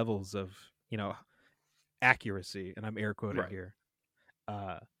varying levels of, accuracy, and I'm air quoting right, here.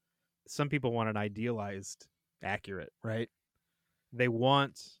 Uh, some people want an idealized accurate, right? They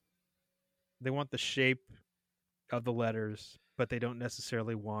want the shape of the letters, but they don't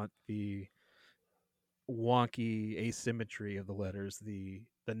necessarily want the wonky asymmetry of the letters, the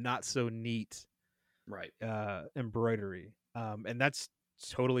not so neat right. embroidery. And that's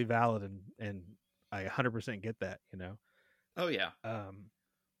totally valid, and I 100% get that. Oh yeah. Um,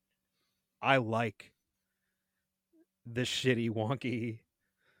 I like the shitty, wonky,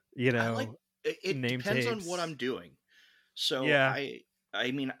 I like it name depends on what tapes. I'm doing. So Yeah,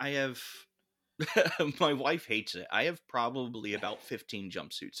 I mean, I have my wife hates it. I have probably about 15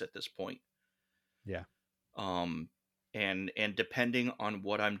 jumpsuits at this point. yeah. Um and depending on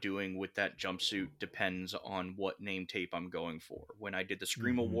what I'm doing with that jumpsuit depends on what name tape I'm going for. When I did the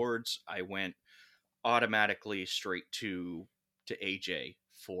Scream Hmm. Awards, I went automatically straight to AJ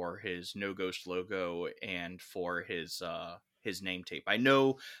for his No Ghost logo and for his name tape. I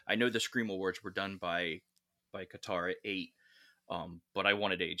know the Scream Awards were done by Katara 8, but I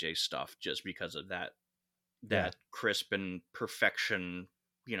wanted AJ stuff just because of Yeah. that crisp and perfection,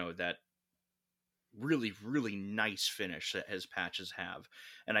 that really nice finish that his patches have.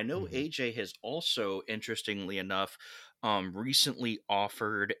 And I know Hmm. AJ has also, interestingly enough, recently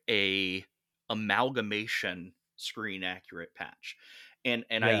offered a amalgamation screen accurate patch.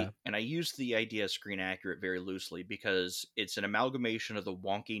 Yeah. And I use the idea of screen accurate very loosely because it's an amalgamation of the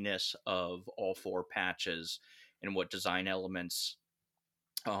wonkiness of all four patches and what design elements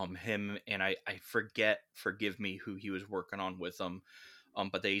him and I forgive me who he was working on with them,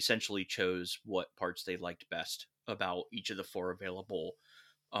 but they essentially chose what parts they liked best about each of the four available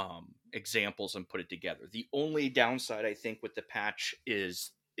examples and put it together. The only downside I think with the patch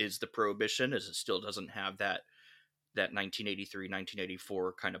is the prohibition, is it still doesn't have that 1983,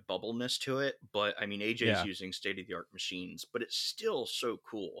 1984 kind of bubbleness to it. But I mean, AJ's Yeah. using state of the art machines, but it's still so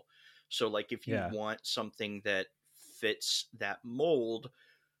cool. So like, if you Yeah. want something that fits that mold,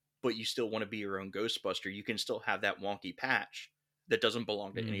 but you still want to be your own Ghostbuster, you can still have that wonky patch that doesn't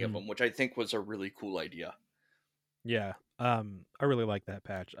belong to any of Hmm. them, which I think was a really cool idea. Yeah. I really like that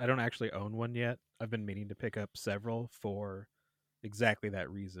patch. I don't actually own one yet. I've been meaning to pick up several for exactly that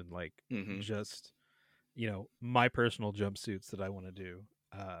reason. Like, Hmm. just, my personal jumpsuits that I want to do.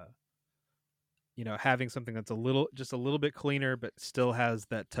 Uh, having something that's just a little bit cleaner, but still has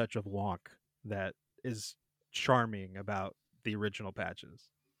that touch of wonk that is charming about the original patches.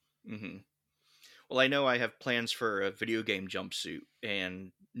 Hmm. Well, I know I have plans for a video game jumpsuit,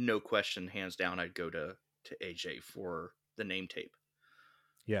 and no question, hands down, I'd go to AJ for the name tape,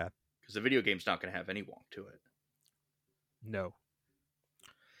 Yeah. because the video game's not going to have any wonk to it. No.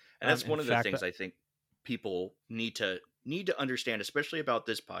 And that's In one of the fact, things I think people need to understand, especially about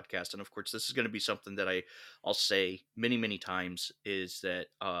this podcast. And of course, this is going to be something that I'll say many times, is that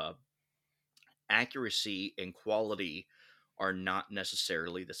accuracy and quality are not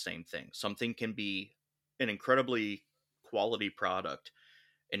necessarily the same thing. Something can be an incredibly quality product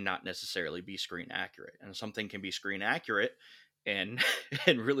and not necessarily be screen accurate, and something can be screen accurate and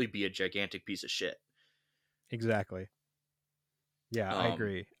and really be a gigantic piece of shit. exactly. Yeah, I Um,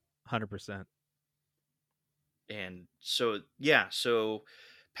 agree. 100%. and so yeah, so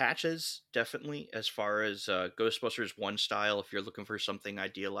patches definitely, as far as Ghostbusters 1 style. If you're looking for something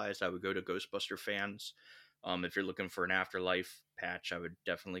idealized, I would go to Ghostbuster Fans. If you're looking for an Afterlife patch, I would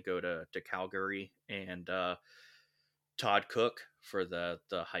definitely go to Calgary and Todd Cook for the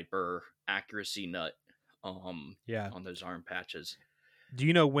hyper accuracy nut Yeah. on those arm patches. Do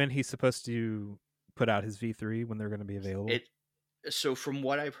you know when he's supposed to put out his V3, when they're going to be available? It So from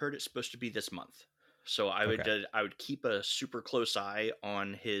what I've heard, it's supposed to be this month. So Okay. I would keep a super close eye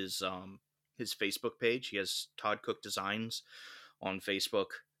on his Facebook page. He has Todd Cook Designs on Facebook,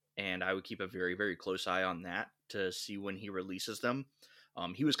 and I would keep a very close eye on that to see when he releases them.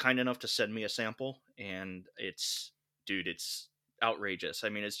 He was kind enough to send me a sample, and it's outrageous. I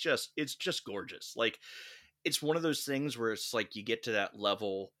mean, it's just gorgeous. Like, it's one of those things where it's like you get to that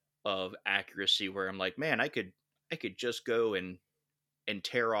level of accuracy where I'm like, man, I could just go and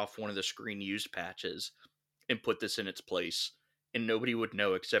tear off one of the screen used patches and put this in its place, and nobody would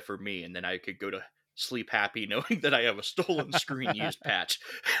know except for me, and then I could go to sleep happy knowing that I have a stolen screen used patch.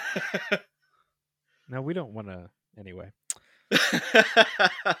 No, we don't want to. Anyway.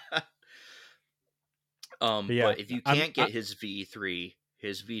 But yeah, But if you I'm. can't get his V3,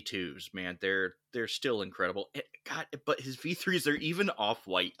 his V2s, man, they're still incredible. God, but his V3s, they're even off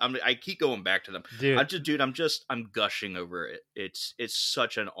white. I keep going back to them. Dude, I'm gushing over it. It's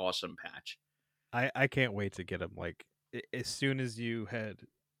such an awesome patch. I can't wait to get him. Like, as soon as you had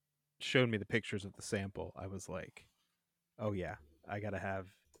shown me the pictures of the sample, I was like, oh yeah, I gotta have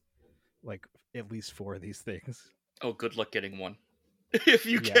like at least 4 of these things. Oh, good luck getting one. if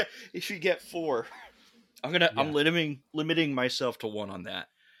you Yeah. get if you get 4, I'm Yeah. limiting myself to 1 on that.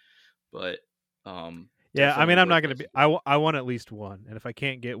 But Yeah, I definitely mean, I'm worth not gonna be. looking. I want at least one, and if I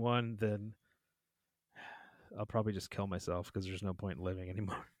can't get one, then I'll probably just kill myself because there's no point in living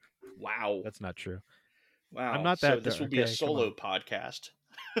anymore. Wow. That's not true. I'm Wow. not So that this dark. will be a Okay, come solo on. podcast.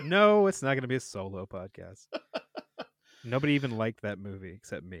 No, it's not gonna be a solo podcast. Nobody even liked that movie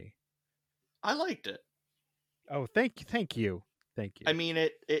except me. I liked it. Oh, thank you, thank I you. mean,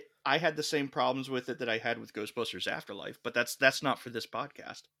 it I had the same problems with it that I had with Ghostbusters Afterlife, but that's not for this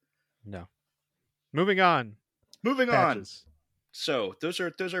podcast. No. Moving on. Moving on. Patches. So those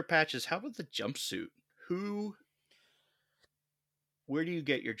are patches. How about the jumpsuit? Who Where do you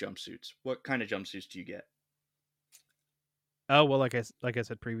get your jumpsuits? What kind of jumpsuits do you get? Oh well, like I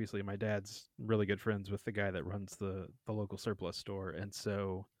said previously, my dad's really good friends with the guy that runs the local surplus store, and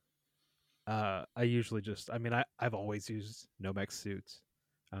so I usually just. I mean, I've always used Nomex suits.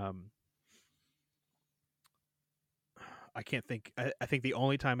 Um, I can't think. I think the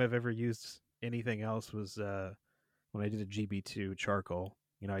only time I've ever used anything else was when I did a GB2 charcoal.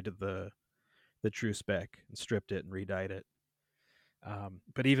 I did the true spec and stripped it and redyed it.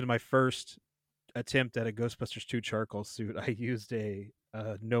 But even my first attempt at a Ghostbusters 2 charcoal suit, I used a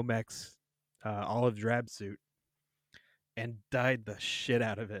Nomex olive drab suit and dyed the shit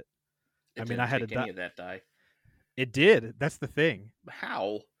out of it. I It mean, I didn't had to take dye. any of that dye. It did. That's the thing.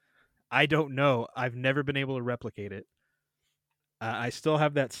 How? I don't know. I've never been able to replicate it. I still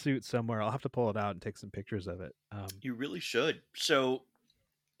have that suit somewhere. I'll have to pull it out and take some pictures of it. You really should. So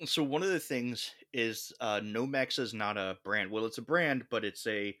one of the things is Nomex is not a brand. Well, it's a brand, but it's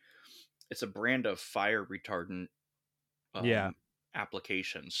a brand of fire retardant Yeah. um,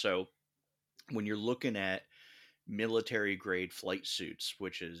 applications. So when you're looking at military grade flight suits,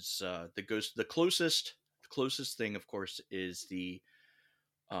 which is the closest thing, of course, is the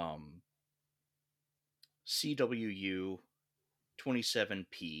um, CWU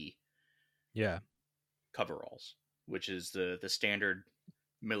 27P Yeah. coveralls, which is the standard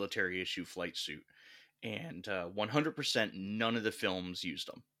military issue flight suit, and 100% none of the films used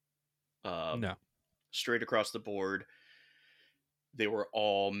them. No. Straight across the board, they were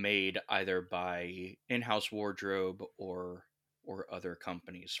all made either by in-house wardrobe or other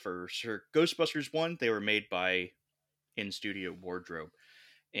companies. For Sir Ghostbusters 1, they were made by in-studio wardrobe.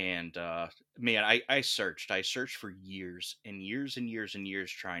 And man, I searched for years and years and years and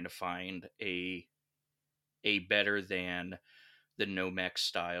years trying to find a better than the Nomex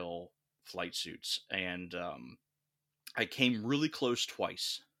style flight suits. And I came really close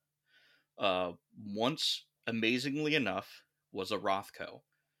twice. Once, amazingly enough, was a Rothko.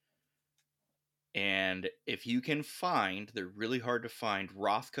 And if you can find, they're really hard to find,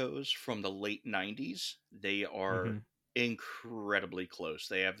 Rothkos from the late 90s. They are Hmm. incredibly close.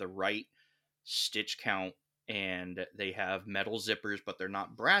 They have the right stitch count, and they have metal zippers, but they're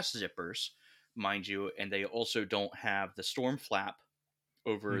not brass zippers, mind you. And they also don't have the storm flap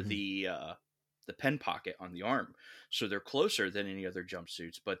over Hmm. the pen pocket on the arm. So they're closer than any other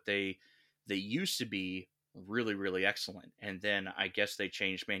jumpsuits, but they used to be really really excellent. And then I guess they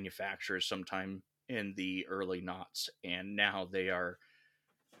changed manufacturers sometime in the early knots, and now they are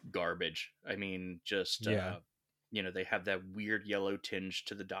garbage. I mean, just Yeah. they have that weird yellow tinge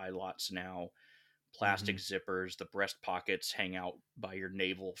to the dye lots now. Plastic Hmm. zippers, the breast pockets hang out by your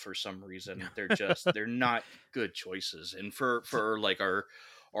navel for some reason. They're not good choices. And for like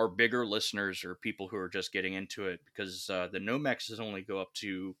our bigger listeners or people who are just getting into it, because the Nomex only go up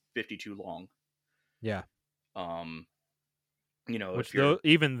to 52 long. Yeah. Um, Which if you're, though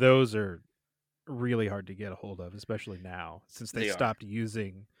even those are really hard to get a hold of, especially now since they they are. stopped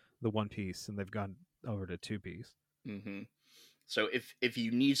using the one piece and they've gone over to two piece. hmm So if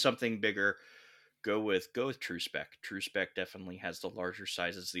you need something bigger, go with True Spec. True Spec definitely has the larger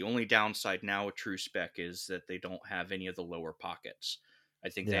sizes. The only downside now with True Spec is that they don't have any of the lower pockets. I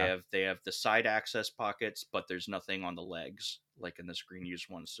think they Yeah. have the side access pockets, but there's nothing on the legs like in the screen used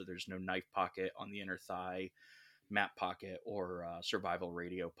ones. So there's no knife pocket on the inner thigh, map pocket, or survival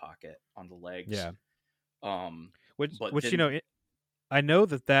radio pocket on the legs. Yeah. Um, but Which then I know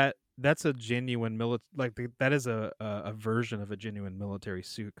that's a genuine that is a version of a genuine military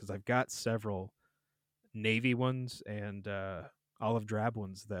suit because I've got several navy ones and olive drab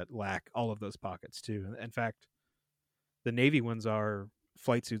ones that lack all of those pockets too. In fact, the navy ones are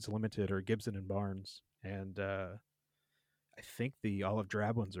Flight Suits Limited or Gibson and Barnes, and I think the olive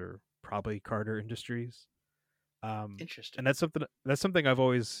drab ones are probably Carter Industries. interesting. And that's something I've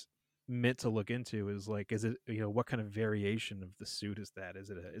always meant to look into is like, is it, what kind of variation of the suit is that? Is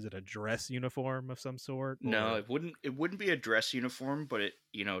it a dress uniform of some sort No, or it wouldn't be a dress uniform, but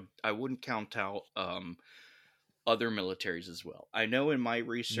I wouldn't count out other militaries as well. I know in my yeah.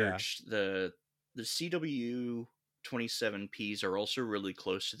 research the CW 27Ps are also really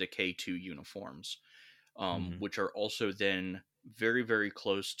close to the K2 uniforms, Hmm. which are also then very very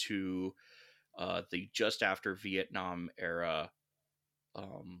close to the just after Vietnam era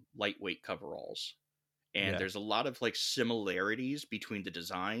lightweight coveralls. And Yeah. there's a lot of like similarities between the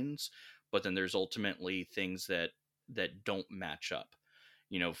designs, but then there's ultimately things that don't match up.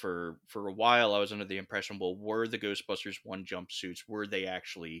 For a while I was under the impression, well, were the Ghostbusters 1 jumpsuits, were they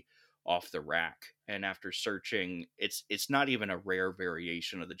actually off the rack? And after searching, it's not even a rare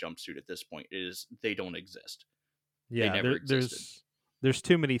variation of the jumpsuit at this point. It is, they don't exist. They Yeah, never existed. there's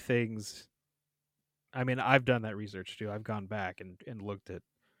too many things. I mean, I've done that research too. I've gone back and looked at,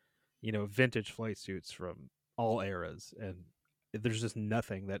 vintage flight suits from all eras, and there's just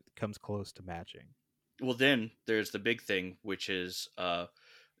nothing that comes close to matching. Well, then there's the big thing, which is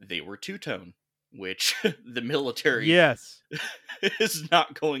they were two-tone, which the military Yes. is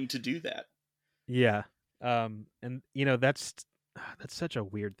not going to do that. Yeah. And that's such a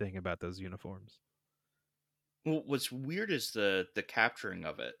weird thing about those uniforms. Well, what's weird is the capturing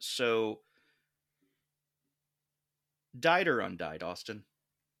of it. So, dyed or undyed, Austin?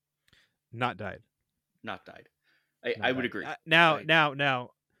 Not dyed. Not dyed. I Not would dyed. agree. Now, I now,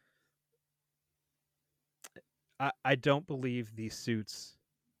 now, I don't believe these suits,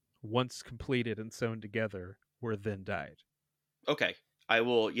 once completed and sewn together, were then dyed. Okay. I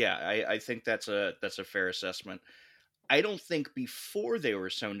will. Yeah, I think that's a fair assessment. I don't think before they were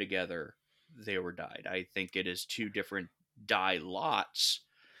sewn together they were dyed. I think it is two different dye lots,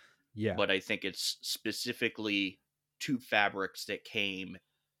 Yeah. but I think it's specifically two fabrics that came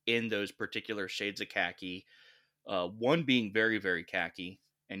in those particular shades of khaki. One being very, very khaki,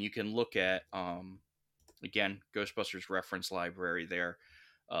 and you can look at again Ghostbusters reference library there,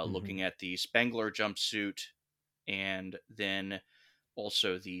 Mm-hmm. looking at the Spangler jumpsuit, and then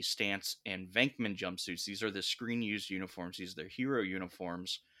also the Stance and Venkman jumpsuits. These are the screen used uniforms. These are the hero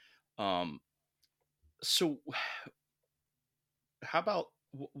uniforms. Um, so how about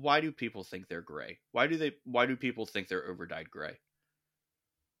why do people think they're gray? Why do people think they're overdyed gray?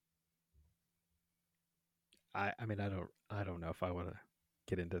 I mean, I don't know if I want to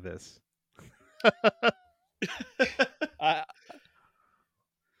get into this. I,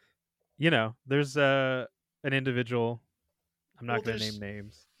 there's an individual. I'm Well, not going to name there's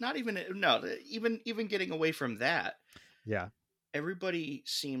names. not even no even getting away from that. Yeah. Everybody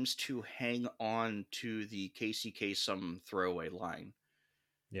seems to hang on to the Casey Kasem throwaway line.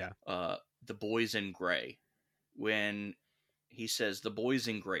 Yeah. The boys in gray, when he says the boys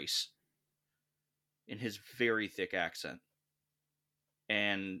in grace in his very thick accent.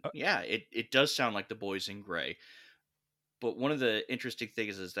 And yeah, it does sound like the boys in gray. But one of the interesting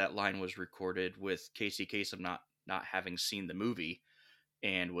things is that line was recorded with Casey Kasem not having seen the movie,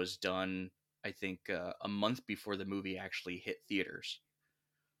 and was done, I think, a month before the movie actually hit theaters.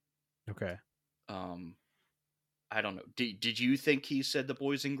 Okay. Um, I don't know. Did you think he said the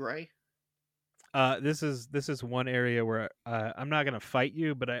boys in gray? This is one area where I'm not going to fight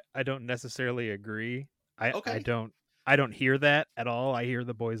you, but I don't necessarily agree. Okay. I don't hear that at all. I hear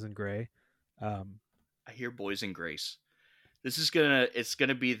the boys in gray. Um, I hear boys in grace. It's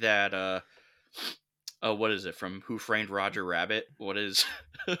gonna be that what is it from Who Framed Roger Rabbit? What is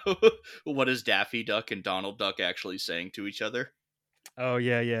Daffy Duck and Donald Duck actually saying to each other? oh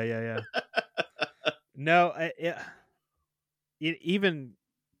yeah. No, even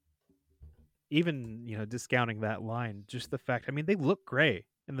discounting that line, just the fact. I mean, they look gray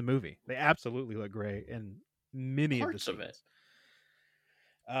in the movie. They absolutely look gray in many of the Parts of it.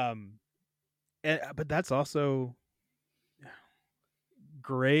 scenes. But that's also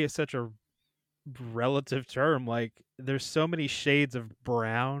gray is such a relative term. Like, there's so many shades of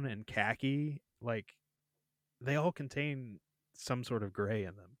brown and khaki. Like, they all contain some sort of gray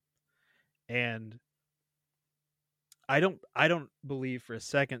in them, and I don't believe for a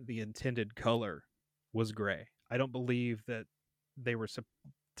second the intended color was gray. I don't believe that they were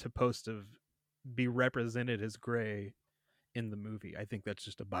supposed to be represented as gray in the movie. I think that's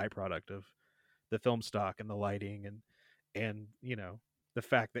just a byproduct of the film stock and the lighting, and the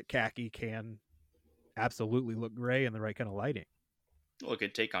fact that khaki can absolutely look gray in the right kind of lighting. Well, it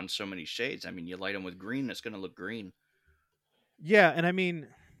could take on so many shades. I mean, you light them with green, it's going to look green. Yeah, and I mean,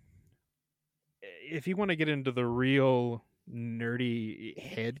 if you want to get into the real nerdy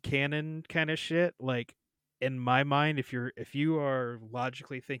head canon kind of shit, like, in my mind, if you are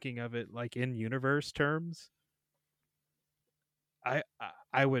logically thinking of it like in universe terms,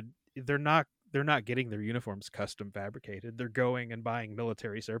 I would they're not getting their uniforms custom fabricated. They're going and buying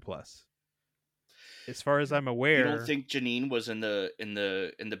military surplus. As far as I'm You don't aware, think Janine was in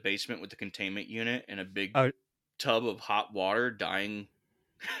the basement with the containment unit in a big uh, tub of hot water dyeing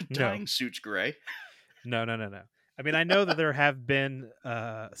no, dyeing suits gray? no. I mean, I know that there have been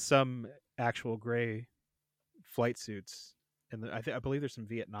some actual gray flight suits, and I believe there's some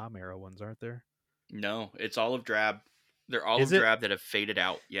Vietnam era ones, aren't there? No, it's olive drab. They're Is olive it? drab that have faded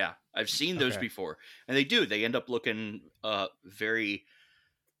out. Yeah, I've seen those Okay. before, and they do. They end up looking very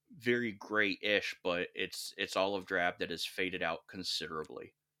very gray-ish, but it's olive drab that has faded out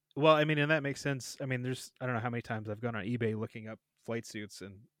considerably. Well, I mean, and that makes sense. I mean, I don't know how many times I've gone on eBay looking up flight suits,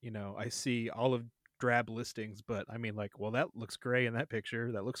 and I see olive drab listings, but I mean, like, well, that looks gray in that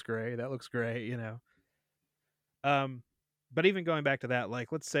picture. That looks gray. That looks gray. Um, but even going back to that,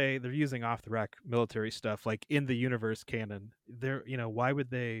 like, let's say they're using off the rack military stuff, like in the universe canon. They're, why would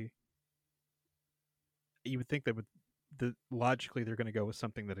they? You would think that logically they're going to go with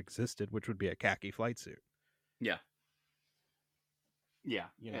something that existed, which would be a khaki flight suit. Yeah, yeah,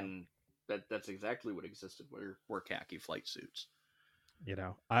 You know, and that's exactly what existed. Were khaki flight suits.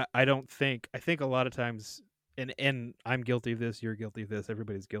 I don't think I think a lot of times, and I'm guilty of this, you're guilty of this,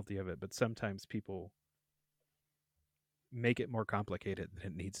 everybody's guilty of it, but sometimes people make it more complicated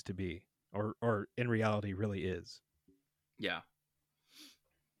than it needs to be, or in reality really is. Yeah,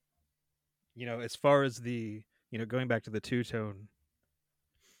 As far as going back to the two-tone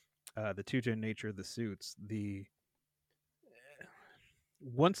nature of the suits, the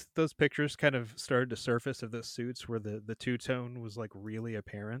once those pictures kind of started to surface of those suits where the two-tone was like really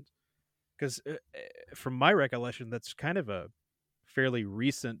apparent, because from my recollection, that's kind of a fairly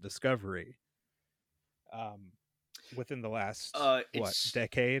recent discovery. Um, within the last It's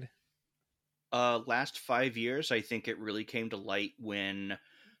decade? last 5 years. I think it really came to light when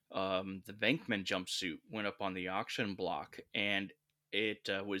the Venkman jumpsuit went up on the auction block, and it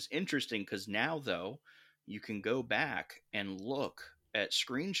was interesting because now though you can go back and look at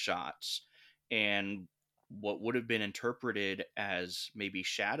screenshots and what would have been interpreted as maybe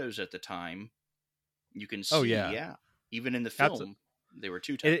shadows at the time. You can Oh see, yeah, yeah, even in the that's film, they were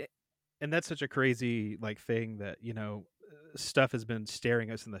two tone. it, and that's such a crazy like thing that stuff has been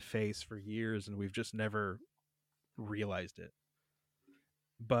staring us in the face for years, and we've just never realized it.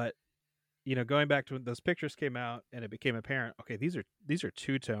 But going back to when those pictures came out and it became apparent, okay, these are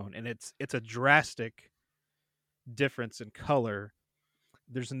two tone, and it's a drastic difference in color.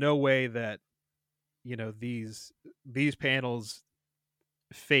 There's no way that these panels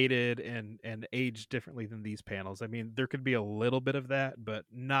faded and aged differently than these panels. I mean, there could be a little bit of that, but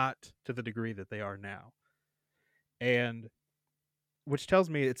not to the degree that they are now. And which tells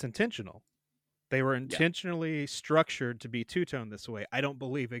me it's intentional. They were Yeah, intentionally structured to be two tone this way. I don't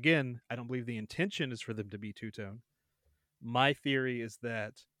believe the intention is for them to be two tone. My theory is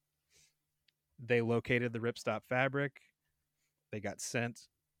that they located the ripstop fabric, they got sent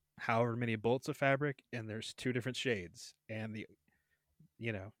however many bolts of fabric, and there's two different shades, and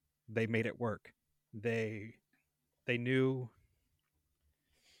you know they made it work. They knew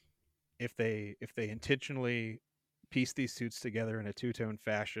if they intentionally piece these suits together in a two tone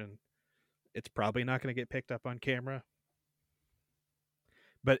fashion, it's probably not going to get picked up on camera.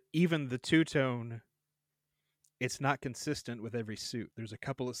 But even the two tone, it's not consistent with every suit. There's a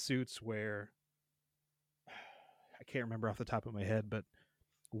couple of suits where I can't remember off the top of my head, but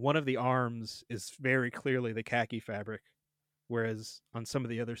one of the arms is very clearly the khaki fabric, whereas on some of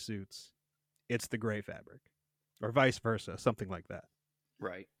the other suits, it's the gray fabric, or vice versa, something like that.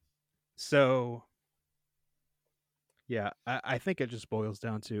 right. So yeah, I think it just boils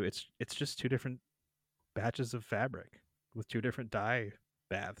down to it's just two different batches of fabric with two different dye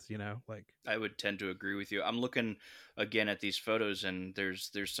baths. Like I would tend to agree with you. I'm looking again at these photos, and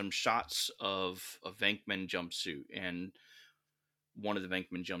there's some shots of a Venkman jumpsuit, and one of the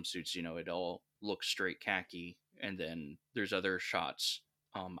Venkman jumpsuits, it all looks straight khaki, and then there's other shots.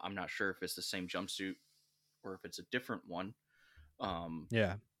 I'm not sure if it's the same jumpsuit or if it's a different one. Um,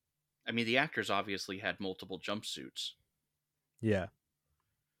 yeah, I mean, the actors obviously had multiple jumpsuits. yeah,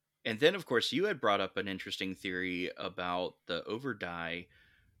 And then, of course, you had brought up an interesting theory about the overdye,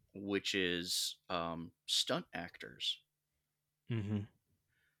 which is stunt actors. mm-hmm.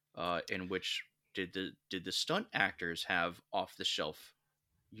 In which did the stunt actors have off the shelf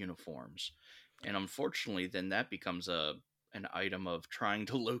uniforms? And unfortunately, then that becomes an item of trying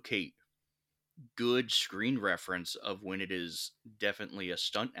to locate good screen reference of when it is definitely a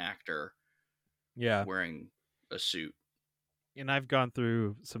stunt actor Yeah. wearing a suit. And I've gone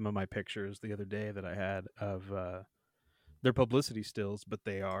through some of my pictures the other day that I had of their publicity stills, but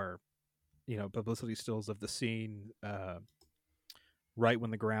they are publicity stills of the scene right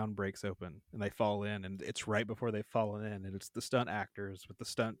when the ground breaks open and they fall in, and it's right before they've fallen in, and it's the stunt actors with the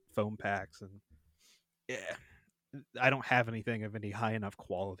stunt foam packs, and yeah, I don't have anything of any high enough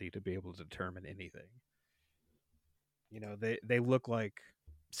quality to be able to determine anything. They look like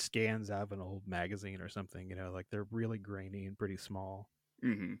scans out of an old magazine or something. Like they're really grainy and pretty small.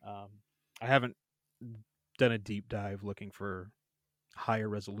 Hmm. Um, I haven't done a deep dive looking for higher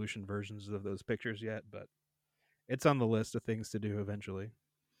resolution versions of those pictures yet, but it's on the list of things to do eventually.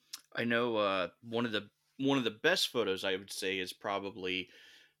 I know one of the best photos I would say is probably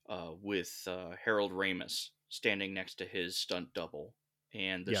with Harold Ramis standing next to his stunt double,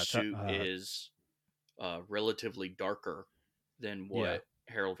 and the Yeah, suit is relatively darker than yeah, what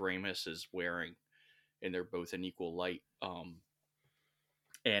Harold Ramis is wearing, and they're both in equal light.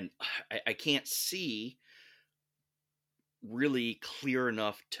 And I can't see really clear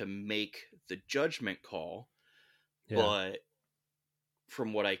enough to make the judgment call, yeah, but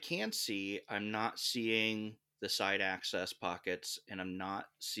from what I can see, I'm not seeing the side access pockets, and I'm not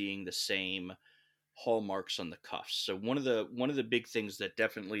seeing the same hallmarks on the cuffs. So one of the big things that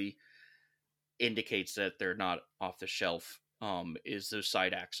definitely indicates that they're not off the shelf is those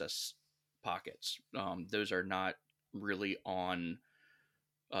side access pockets. Those are not really on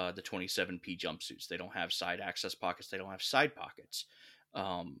the 27P jumpsuits. They don't have side access pockets. They don't have side pockets.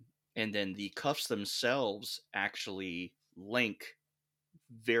 And then the cuffs themselves actually link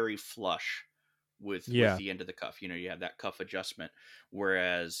very flush with yeah, the end of the cuff. You have that cuff adjustment,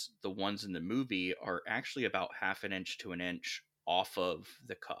 whereas the ones in the movie are actually about half an inch to an inch off of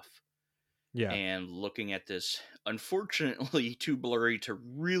the cuff. yeah, And looking at this, unfortunately too blurry to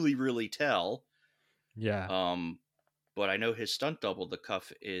really tell, yeah. um but I know his stunt double, the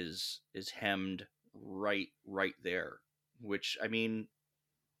cuff is hemmed right there, which I mean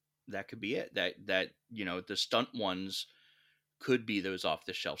that could be it. That the stunt ones could be those off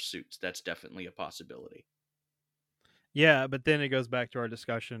the shelf suits. That's definitely a possibility. Yeah, but then it goes back to our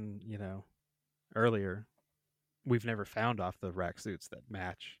discussion, earlier. We've never found off the rack suits that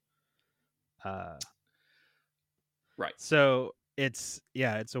match. Uh, Right. so it's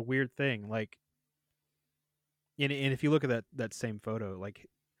a weird thing. Like, and if you look at that same photo, like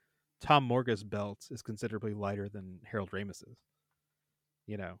Tom Morga's belt is considerably lighter than Harold Ramis's.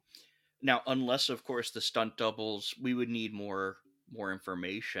 You know, Now, unless of course the stunt doubles, we would need more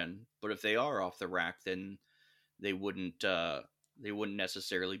information. But if they are off the rack, then they wouldn't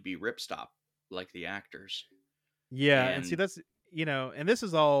necessarily be ripstop like the actors. yeah, and see And that's and this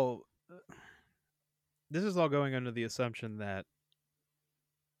is all going under the assumption that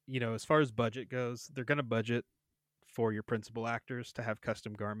as far as budget goes, they're going to budget for your principal actors to have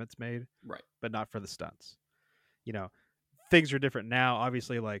custom garments made, right, but not for the stunts. You know, things are different now,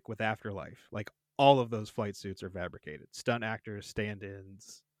 obviously, like with Afterlife. Like all of those flight suits are fabricated. Stunt actors,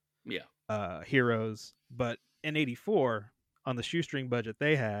 stand-ins, yeah, heroes. But in '84, on the shoestring budget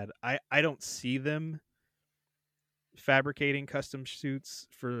they had, I don't see them fabricating custom suits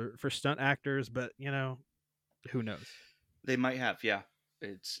for stunt actors, but who knows? they might have. Yeah,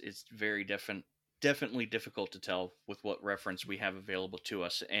 it's very definitely difficult to tell with what reference we have available to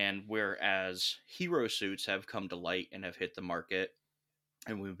us. And whereas hero suits have come to light and have hit the market,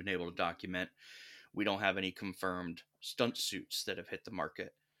 and we've been able to document, we don't have any confirmed stunt suits that have hit the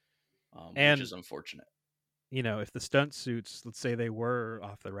market, which And is unfortunate. if the stunt suits, let's say they were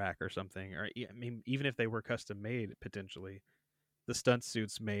off the rack or something, or I mean, even if they were custom made, potentially, the stunt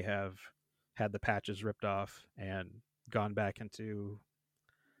suits may have had the patches ripped off and gone back into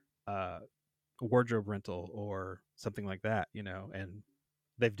uh, wardrobe rental or something like that, and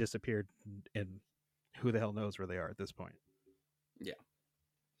they've disappeared, and who the hell knows where they are at this point. Yeah.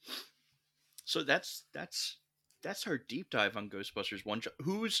 So that's our deep dive on Ghostbusters One.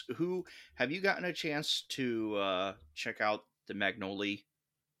 Who have you gotten a chance to check out the Magnoli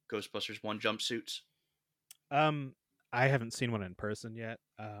Ghostbusters One jumpsuits? Um, I haven't seen one in person yet.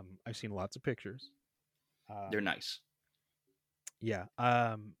 I've seen lots of pictures. They're Um, nice. yeah.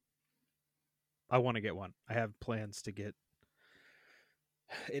 I want to get one. I have plans to get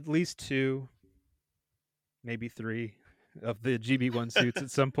at least two, maybe three of the GB1 suits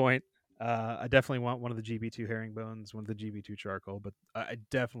at some point. I definitely want one of the GB2 herringbones, one of the GB2 charcoal, but I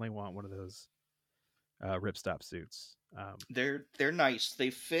definitely want one of those ripstop suits. They're nice. They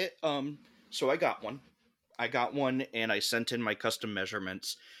fit. So I got one. I got one, and I sent in my custom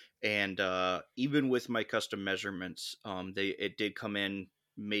measurements. And even with my custom measurements, it did come in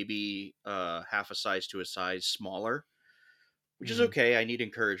maybe half a size to a size smaller, which is Mhm. okay. I need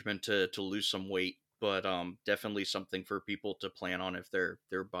encouragement to lose some weight, but definitely something for people to plan on if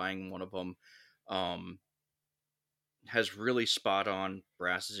they're buying one of them. Um, has really spot on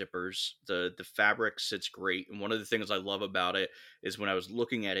brass zippers. The fabric sits great, and one of the things I love about it is when I was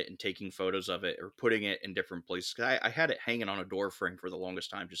looking at it and taking photos of it or putting it in different places. 'Cause I had it hanging on a door frame for the longest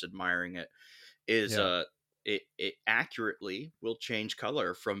time, just admiring it. Is Yeah. it accurately will change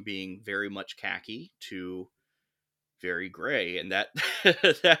color from being very much khaki to very gray, and that,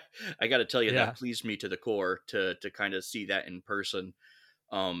 that I got to tell you, that Yeah. pleased me to the core to kind of see that in person.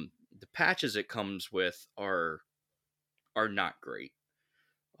 The patches it comes with are not great.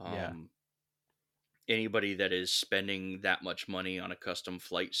 Yeah. Um, Anybody that is spending that much money on a custom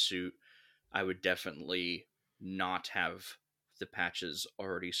flight suit, I would definitely not have the patches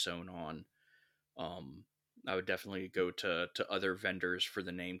already sewn on. Um, I would definitely go to other vendors for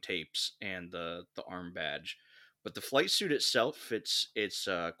the name tapes and the arm badge. But the flight suit itself, it's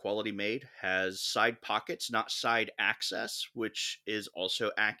quality made, has side pockets, not side access, which is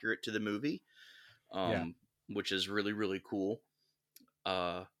also accurate to the movie, Yeah. um, which is really cool.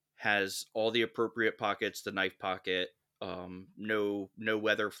 uh, has all the appropriate pockets, the knife pocket, no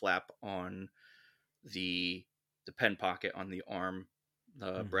weather flap on the pen pocket on the arm.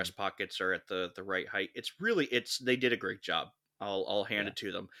 The Hmm. breast pockets are at the right height. It's they did a great job. I'll hand Yeah. it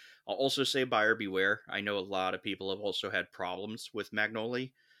to them. I'll also say buyer beware. I know a lot of people have also had problems with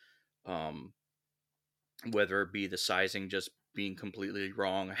Magnoli, um, whether it be the sizing just being completely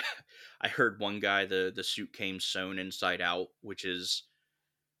wrong. I heard one guy the suit came sewn inside out, which is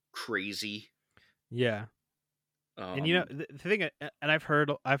crazy. Yeah. And Um, the thing, and I've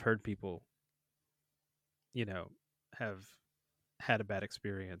heard people, you know, have had a bad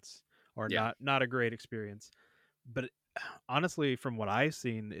experience or yeah, not a great experience, but honestly, from what I've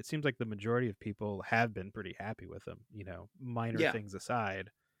seen, it seems like the majority of people have been pretty happy with them. Minor Yeah, things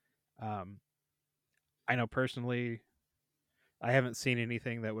aside. Um, I know personally, I haven't seen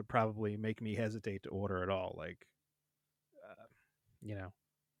anything that would probably make me hesitate to order at all. Like, uh, you know,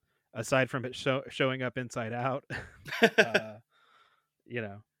 aside from it showing up inside out, uh, you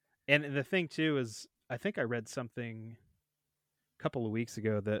know, and the thing too is, I think I read something a couple of weeks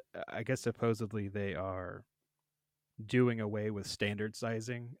ago that I guess supposedly they are doing away with standard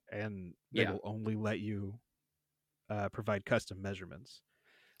sizing, and they yeah. will only let you provide custom measurements.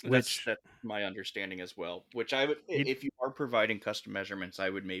 That's Which that's my understanding as well. Which I would, it, if you are providing custom measurements, I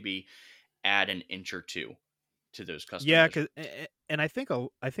would maybe add an inch or two to those custom yeah, measurements. and I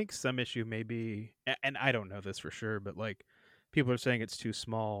think some issue may be, and I don't know this for sure, but like people are saying it's too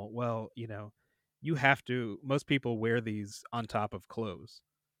small. Well, you have to. Most people wear these on top of clothes,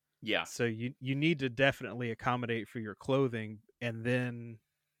 Yeah, so you need to definitely accommodate for your clothing, and then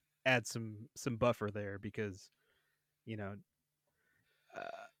add some buffer there because you know uh,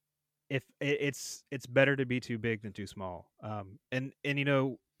 if it's better to be too big than too small. And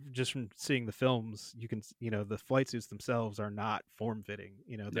just from seeing the films, you can the flight suits themselves are not form fitting.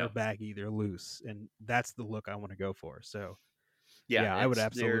 They're no, baggy, they're loose, and that's the look I want to go for. So yeah. yeah, I would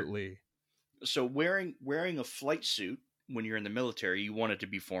It's there. absolutely. So wearing a flight suit when you're in the military, you want it to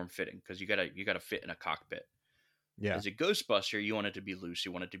be form fitting because you gotta fit in a cockpit. Yeah. As a Ghostbuster, you want it to be loose.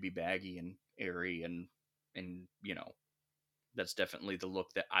 You want it to be baggy and airy, and that's definitely the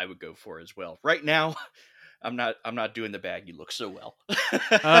look that I would go for as well. Right now, I'm not doing the baggy look so well.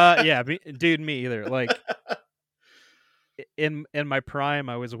 Yeah, dude, me either. Like in my prime,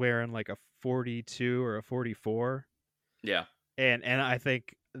 I was wearing like a 42 or a 44, Yeah, and I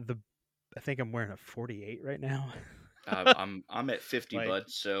think I'm wearing a 48 right now. I'm at 50, Like, bud.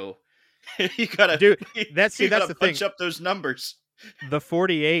 So you gotta dude, that's see, you that's gotta the punch thing. up those numbers. The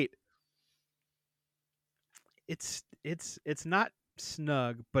 48, it's not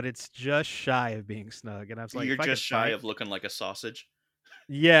snug, but it's just shy of being snug. And I was like, You're if I just could shy find, of looking like a sausage.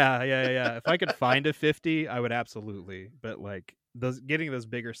 yeah. If I could find a 50, I would absolutely. But like those getting those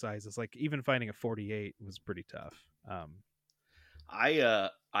bigger sizes, like even finding a 48 was pretty tough.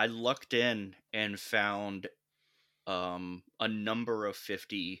 I lucked in and found a number of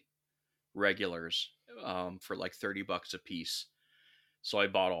 50 regulars for like $30 a piece. So I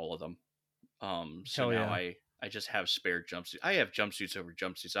bought all of them. So Hell now yeah, I just have spare jumpsuits. I have jumpsuits over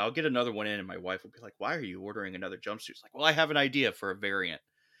jumpsuits. I'll get another one in, and my wife will be like, "Why are you ordering another jumpsuit?" It's like, well, I have an idea for a variant.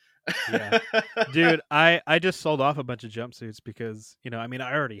 yeah, dude. I just sold off a bunch of jumpsuits because I mean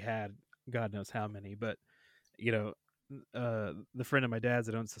I already had God knows how many, but you know, the friend of my dad's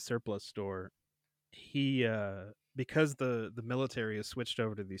that owns the surplus store, he because the military has switched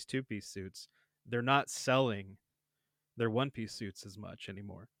over to these two-piece suits, they're not selling their one-piece suits as much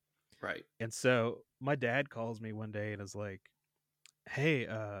anymore. Right. And so my dad calls me one day and is like, "Hey,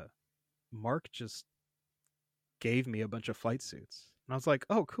 Mark just gave me a bunch of flight suits." And I was like,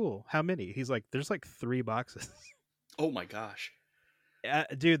 "Oh, cool. How many?" He's like, "There's like 3 boxes." Oh my gosh.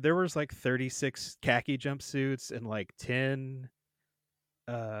 Dude, there was like 36 khaki jumpsuits and like 10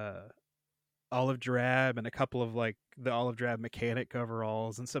 uh olive drab and a couple of like the olive drab mechanic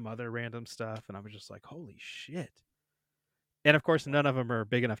coveralls and some other random stuff, and I was just like, holy shit. And of course none of them are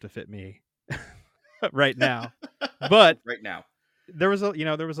big enough to fit me right now, but Right now. there was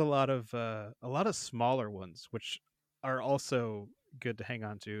a lot of smaller ones which are also good to hang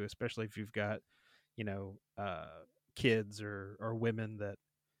on to, especially if you've got you know uh kids or women that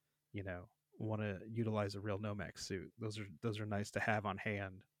you know want to utilize a real Nomex suit. Those are nice to have on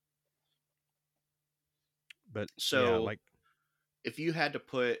hand. But yeah, So like, if you had to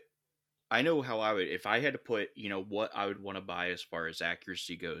put, I know how I would, if I had to put, what I would want to buy as far as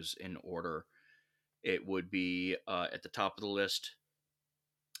accuracy goes in order, it would be at the top of the list,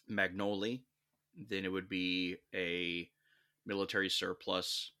 Magnoli. Then it would be a military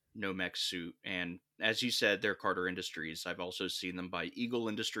surplus Nomex suit. And as you said, they're Carter Industries. I've also seen them by Eagle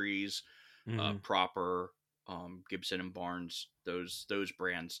Industries, mhm. Proper, Gibson and Barnes, those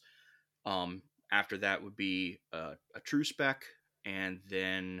brands. After that would be a True Spec, and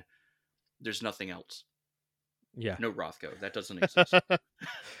then there's nothing else. Yeah. No Rothko. That doesn't exist.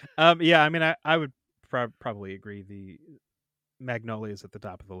 Yeah, I mean, I would probably agree. The Magnolia is at the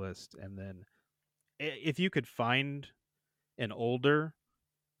top of the list, and then if you could find an older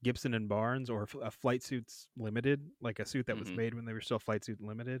Gibson and Barnes or a Flight Suits Limited, like a suit that was Hmm. made when they were still Flight Suit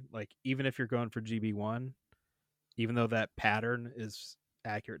Limited, like even if you're going for GB1, even though that pattern is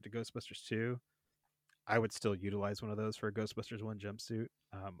accurate to Ghostbusters 2, I would still utilize one of those for a Ghostbusters 1 jumpsuit.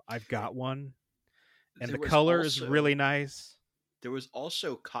 I've got one, and There the was color is also really nice.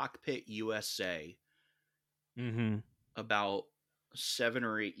 Cockpit USA Mm-hmm. about 7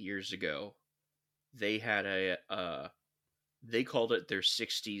 or 8 years ago. They had they called it their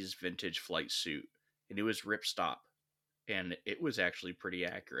 '60s vintage flight suit, and it was ripstop, and it was actually pretty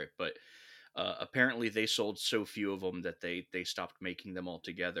accurate. But apparently, they sold so few of them that they stopped making them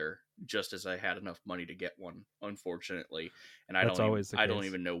altogether. Just as I had enough money to get one, unfortunately, and That's always the I don't case.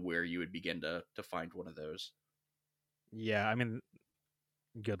 even know where you would begin to find one of those. Yeah, I mean,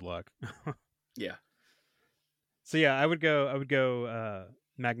 good luck. Yeah, So yeah, I would go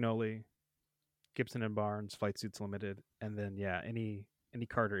Magnoli, Gibson and Barnes, Flight Suits Limited, and then yeah, any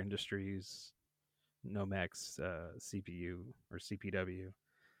Carter Industries, Nomex, CPU or CPW,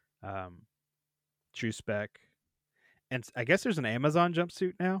 um, True Spec, and I guess there's an Amazon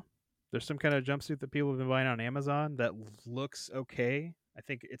jumpsuit now. There's some kind of jumpsuit that people have been buying on Amazon that looks okay. I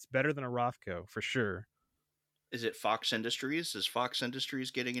think it's better than a Rothko for sure. is it Fox Industries? Is Fox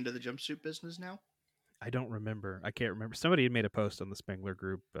Industries getting into the jumpsuit business now? I don't remember. I can't remember. Somebody had made a post on the Spengler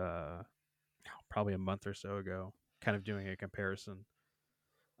group probably a month or so ago, kind of doing a comparison.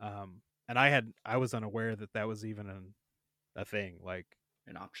 And I was unaware that that was even a thing. Like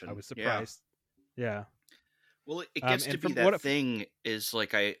An I option? was Yeah. surprised. Yeah. Well, it gets to And be from what that thing is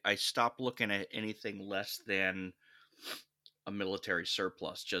like I stopped looking at anything less than a military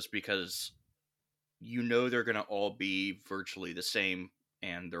surplus just because they're going to all be virtually the same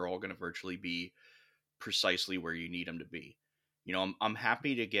and they're all going to virtually be precisely where you need them to be. I'm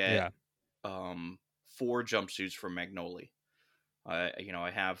happy to get yeah, um 4 jumpsuits from Magnoli.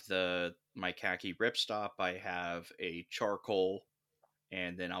 I have my khaki ripstop, I have a charcoal,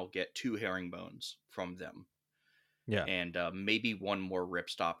 and then I'll get 2 herringbones from them, yeah, and maybe one more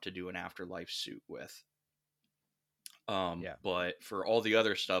ripstop to do an afterlife suit with. yeah, But for all the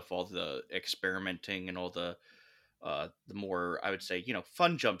other stuff, all the experimenting and all the more, I would say,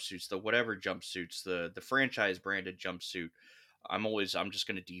 fun jumpsuits, the whatever jumpsuits, the franchise branded jumpsuit, I'm just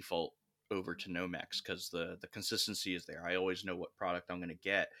going to default over to Nomex because the consistency is there. I always know what product I'm going to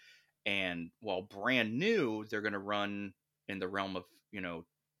get, and while brand new, they're going to run in the realm of $100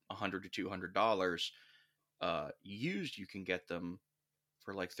 to $200. Used, you can get them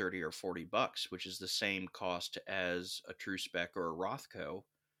for like 30 or $40, which is the same cost as a True Spec or a Rothko,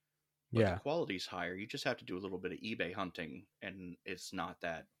 but the yeah. quality's higher. You just have to do a little bit of eBay hunting, and it's not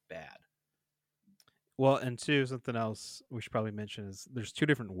that bad. Well, and two, something else we should probably mention is there's two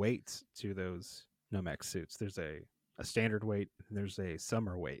different weights to those Nomex suits. There's a standard weight and there's a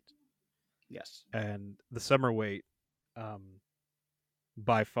summer weight. Yes. And the summer weight, um,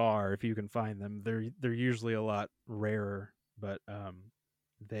 by far, if you can find them, they're usually a lot rarer, but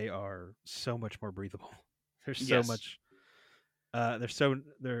they are so much more breathable. They're so Yes. much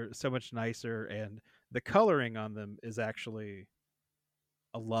they're so much nicer, and the coloring on them is actually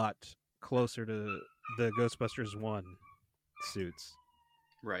a lot closer to the Ghostbusters 1 suits.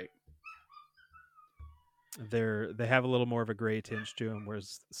 Right. They have a little more of a gray tinge to them,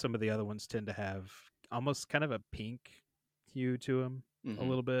 whereas some of the other ones tend to have almost kind of a pink hue to them a Mm-hmm.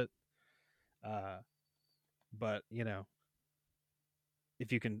 little bit. Uh, but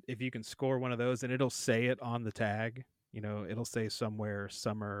if you can score one of those, and it'll say it on the tag. It'll say somewhere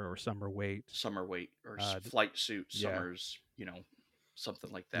summer or summer weight. Summer weight or Uh, flight suit, yeah, summers, something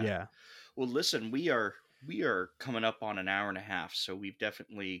like that. yeah, Well, listen, we are coming up on an hour and a half, so we've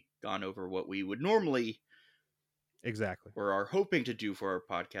definitely gone over what we would normally exactly. or are hoping to do for our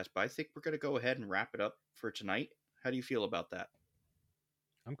podcast. But I think we're going to go ahead and wrap it up for tonight. How do you feel about that?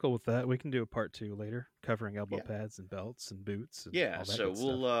 I'm cool with that. We can do a part 2 later, covering elbow Yeah. pads and belts and boots and Yeah, all that so good stuff.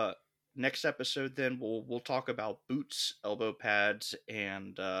 we'll next episode then we'll talk about boots, elbow pads,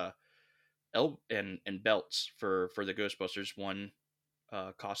 and and belts for the Ghostbusters 1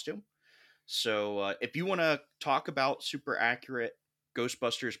 costume. So if you want to talk about super accurate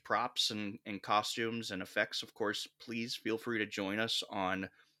Ghostbusters props and costumes and effects, of course, please feel free to join us on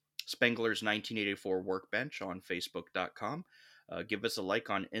Spengler's 1984 Workbench on Facebook.com. Give us a like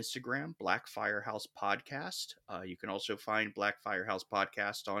on Instagram, Black Firehouse Podcast. You can also find Black Firehouse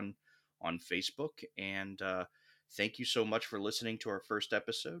Podcast on Facebook. And thank you so much for listening to our first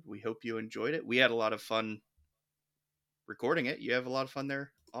episode. We hope you enjoyed it. We had a lot of fun recording it. You have a lot of fun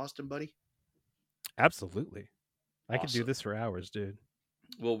there, Austin, buddy? Absolutely. I could do Awesome. this for hours, dude.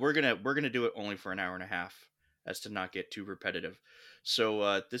 Well, we're gonna do it only for an hour and a half, as to not get too repetitive.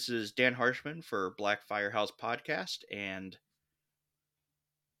 So this is Dan Harshman for Black Firehouse Podcast and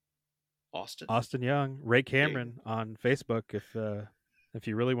Austin. Austin Young, Ray There you Cameron on Facebook if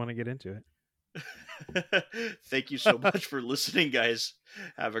you really want to get into it. go. Thank you so much for listening, guys.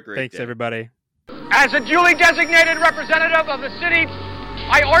 Have a great Thanks day. everybody. As a duly designated representative of the city,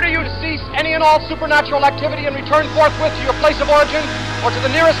 I order you to cease any and all supernatural activity and return forthwith to your place of origin or to the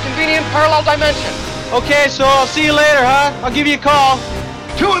nearest convenient parallel dimension. Okay, so I'll see you later, huh? I'll give you a call.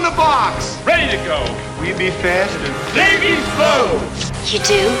 2 in the box! Ready to go. Will you be fast? Navy slow. You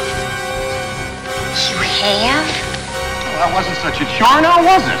do? You have? Well, that wasn't such a chore now,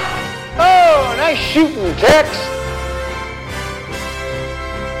 was it? Oh, nice shooting, Tex.